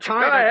wasn't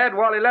tied... Go ahead,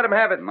 Wally, let him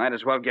have it. Might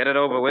as well get it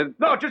over with.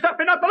 No,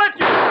 Giuseppe, not to let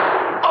you.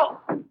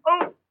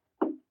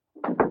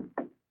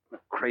 The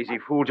crazy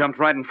fool jumped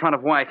right in front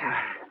of White.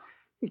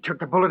 He took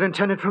the bullet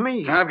intended for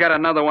me. I've got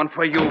another one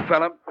for you,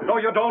 fella. No,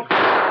 you don't.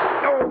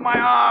 Oh, my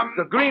arm.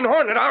 The Green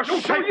Hornet, I'll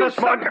shoot this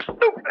one.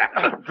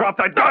 Drop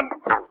that gun.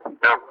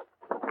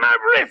 My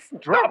wrist.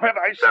 Drop it,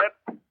 I said.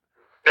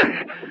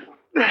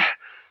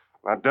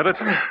 That did it.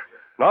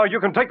 Now you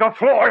can take the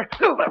floor.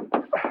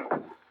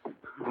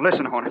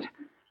 Listen, Hornet.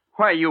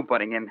 Why are you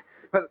butting in?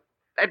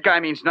 That guy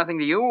means nothing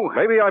to you.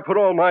 Maybe I put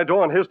all my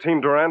dough on his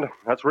team, Durand.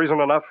 That's reason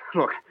enough.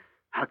 Look,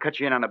 I'll cut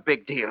you in on a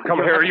big deal. Come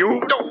here,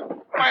 you.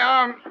 No, my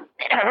arm.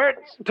 It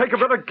hurts. Take a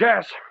bit of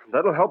gas.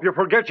 That'll help you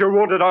forget your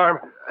wounded arm.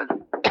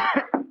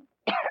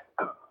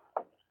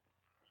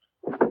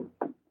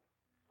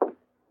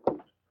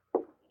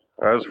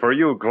 As for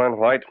you, Glenn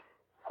White,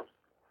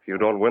 if you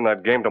don't win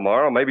that game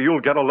tomorrow, maybe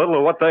you'll get a little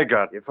of what they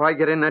got. If I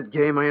get in that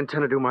game, I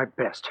intend to do my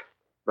best.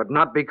 but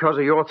not because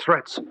of your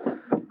threats.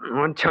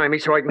 One time he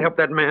saw I can help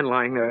that man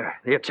lying there,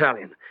 the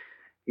Italian.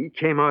 He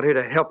came out here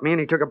to help me,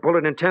 and he took a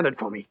bullet intended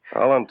for me.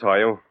 I'll untie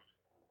you.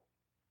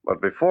 But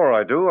before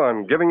I do,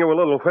 I'm giving you a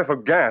little whiff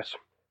of gas.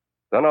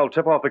 Then I'll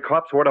tip off the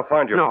cops where to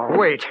find you. No,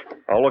 wait.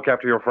 I'll look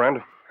after your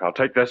friend. I'll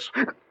take this.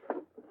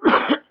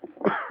 I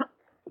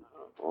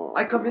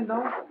come in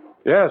now?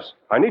 Yes,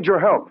 I need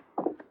your help.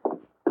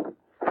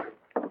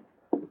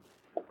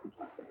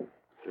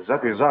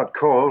 Giuseppi's out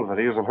cold, but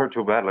he isn't hurt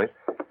too badly.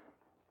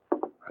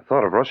 I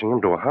thought of rushing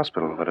him to a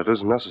hospital, but it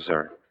isn't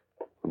necessary.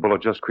 The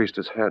bullet just creased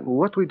his head.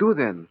 What we do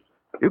then?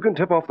 You can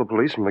tip off the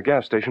police from the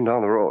gas station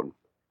down the road.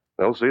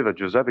 They'll see that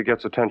Giuseppi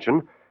gets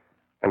attention,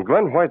 and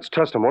Glenn White's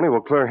testimony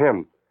will clear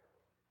him.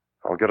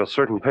 I'll get a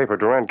certain paper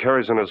Durand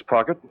carries in his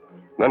pocket,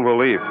 then we'll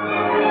leave.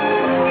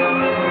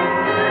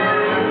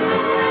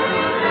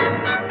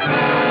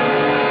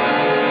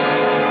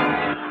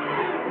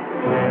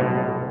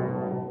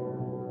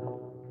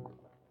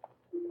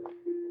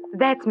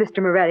 That's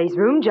Mr. Morelli's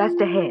room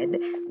just ahead.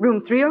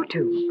 Room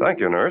 302. Thank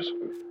you, nurse.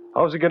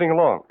 How's he getting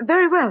along?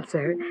 Very well,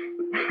 sir.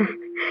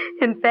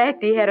 In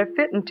fact, he had a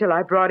fit until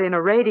I brought in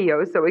a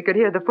radio so he could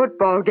hear the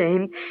football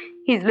game.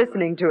 He's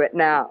listening to it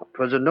now. It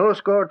was a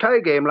no-score tie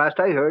game last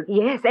I heard.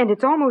 Yes, and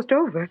it's almost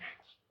over.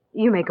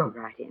 You may go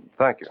right in.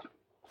 Thank you.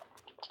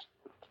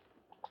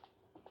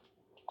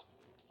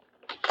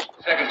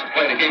 Seconds to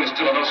play. The game is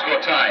still a no-score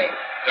tie.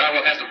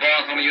 Darwell has the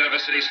ball on Homer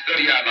University's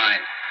 30-yard line.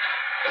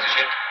 There's a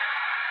shift.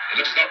 It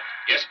looks slow.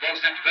 Yes, ball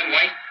snapped to Glenn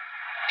White.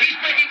 He's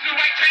breaking through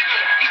right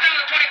tackle. He's down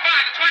to the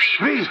 25, the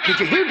 20. Reed, did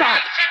you hear that?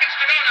 Seconds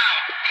to go now.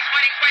 He's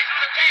fighting his way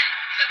through the 10.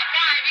 He's at the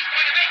 5. He's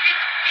going to make it.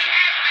 He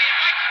has made it.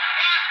 White's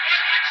across for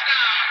a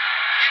touchdown.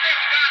 And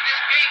this time,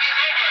 this game is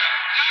over.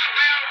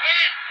 Darwell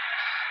wins.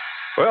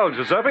 Well,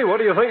 Giuseppe, what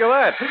do you think of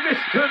that?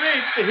 Mr.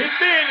 Reid, he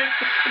did it.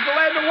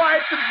 Glenn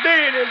White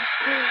did it.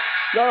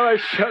 Now I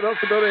shut up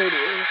the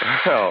radio.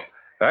 Well,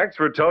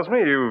 Axford tells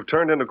me you've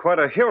turned into quite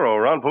a hero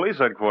around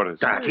police headquarters.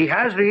 That he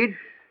has, Reed.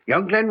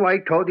 Young Glenn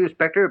White told the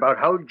inspector about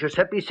how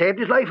Giuseppe saved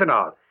his life and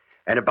all,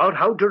 and about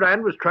how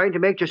Durand was trying to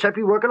make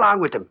Giuseppe work along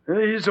with him.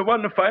 He's a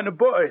one fine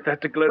boy,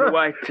 that Glenn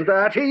White.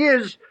 That he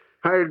is.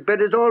 I'll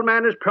bet his old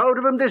man is proud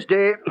of him this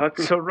day.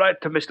 That's so right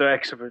to Mr.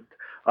 Axford.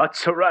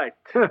 That's so right.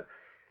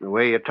 The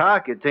way you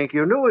talk, you'd think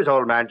you knew his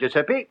old man,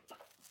 Giuseppe.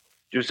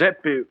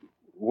 Giuseppe,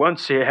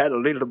 once he had a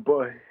little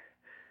boy.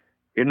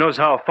 He knows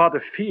how a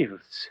father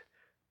feels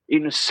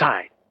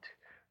inside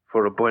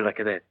for a boy like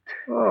that.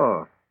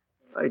 Oh,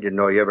 I didn't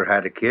know you ever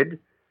had a kid.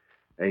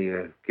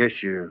 I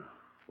guess you,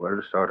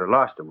 well, sort of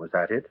lost him. Was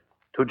that it?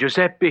 To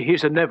Giuseppe,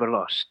 he's a never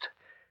lost.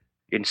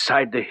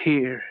 Inside the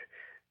here,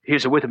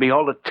 he's with me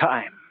all the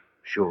time.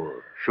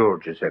 Sure,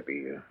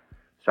 Giuseppe.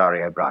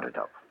 Sorry I brought it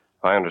up.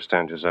 I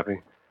understand,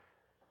 Giuseppe.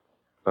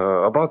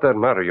 About that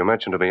matter you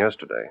mentioned to me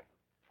yesterday.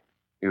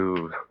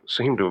 You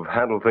seem to have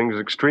handled things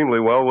extremely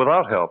well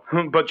without help.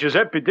 But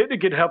Giuseppe didn't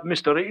get help,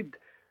 Mr. Reid.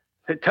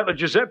 They tell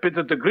Giuseppe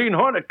that the Green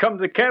Hornet come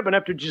to the cabin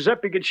after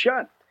Giuseppe gets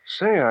shot.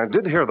 Say, I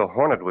did hear the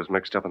Hornet was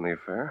mixed up in the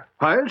affair.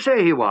 I'll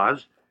say he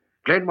was.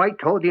 Glenn White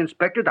told the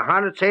inspector the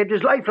Hornet saved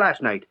his life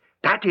last night.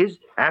 That is,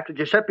 after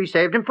Giuseppe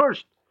saved him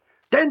first.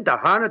 Then the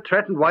Hornet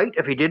threatened White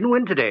if he didn't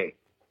win today.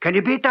 Can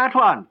you beat that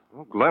one?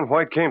 Well, Glenn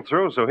White came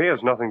through, so he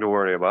has nothing to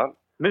worry about.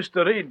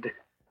 Mr. Reid,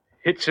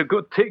 it's a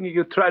good thing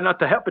you try not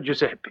to help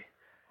Giuseppe.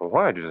 Well,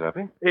 why,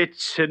 Giuseppe?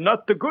 It's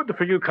not good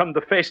for you come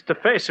to face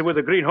with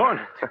a Green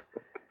Hornet.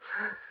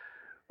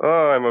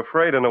 Oh, I'm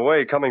afraid, in a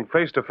way, coming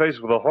face to face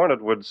with a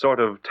Hornet would sort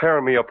of tear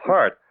me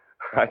apart.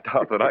 I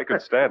doubt that I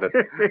could stand it.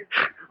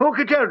 Who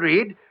could tell,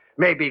 Reed?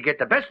 Maybe you get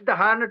the best of the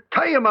Hornet,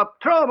 tie him up,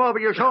 throw him over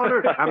your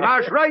shoulder, and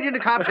march right into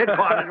cops'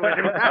 headquarters with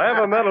him. I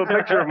have a mental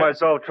picture of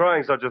myself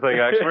trying such a thing,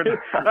 Axford.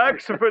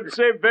 Axford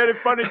say very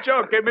funny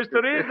joke, eh,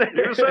 Mr. Reid?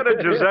 You said it,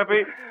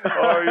 Giuseppe.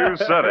 Oh, you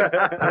said it.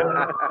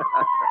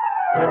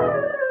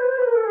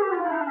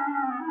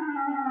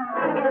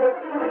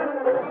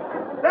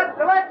 That's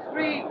the Lex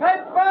Street.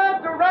 Head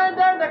 5 to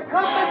Randa and the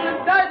compass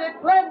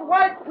indicted. Glenn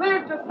White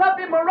cleared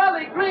Giuseppe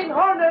Morelli. Green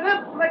Hornet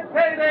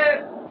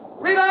implicated.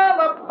 Read all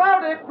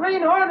about it.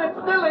 Green Hornet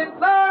still in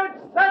charge.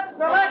 That's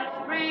the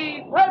Lex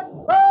Street. Head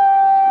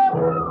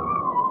 5.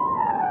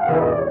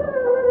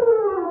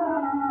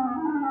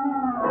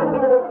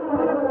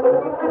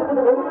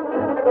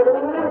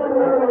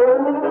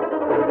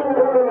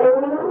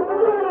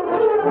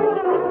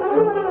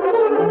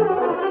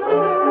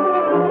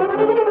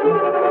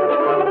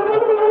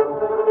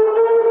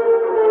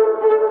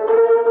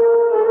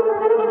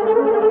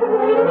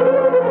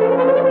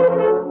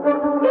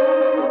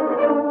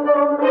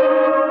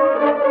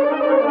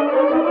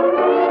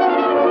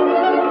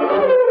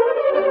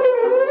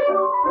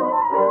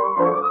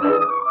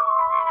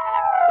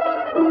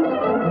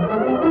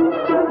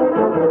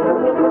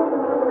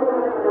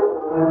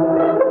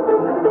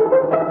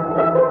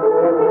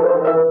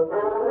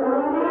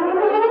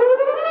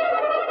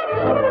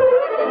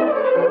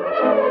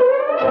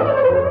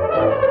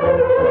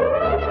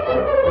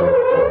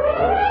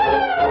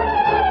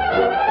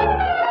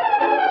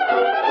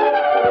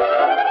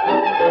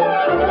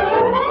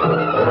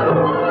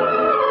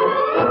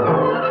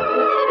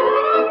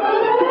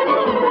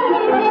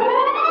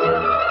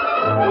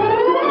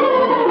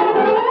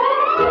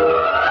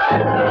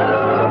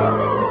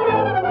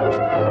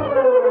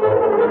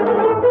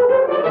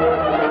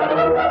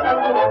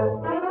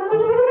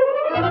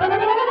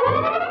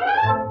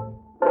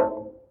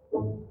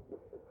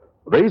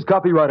 These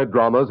copyrighted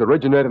dramas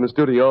originate in the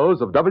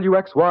studios of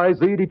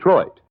WXYZ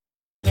Detroit.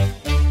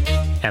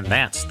 And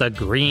that's The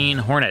Green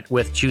Hornet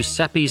with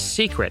Giuseppi's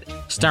Secret,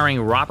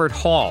 starring Robert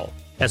Hall,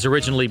 as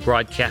originally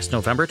broadcast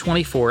November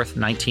 24th,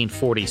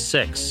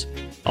 1946.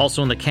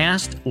 Also in the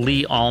cast,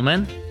 Lee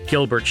Allman,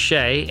 Gilbert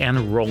Shea,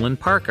 and Roland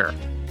Parker.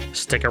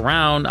 Stick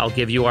around, I'll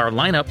give you our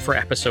lineup for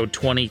episode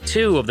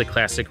 22 of the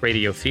Classic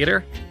Radio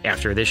Theater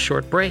after this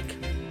short break.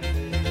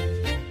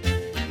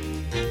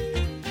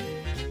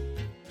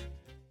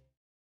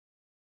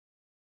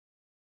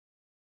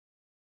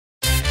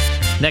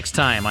 Next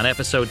time on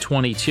episode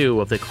 22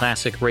 of the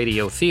Classic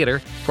Radio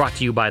Theater, brought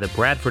to you by the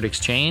Bradford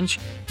Exchange,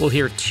 we'll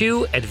hear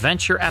 2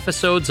 adventure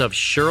episodes of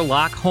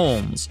Sherlock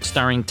Holmes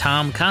starring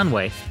Tom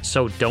Conway,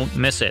 so don't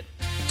miss it.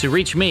 To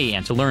reach me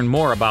and to learn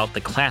more about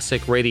the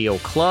Classic Radio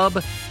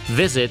Club,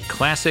 visit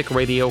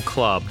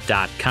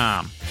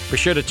classicradioclub.com. Be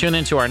sure to tune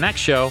into our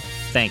next show.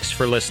 Thanks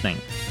for listening.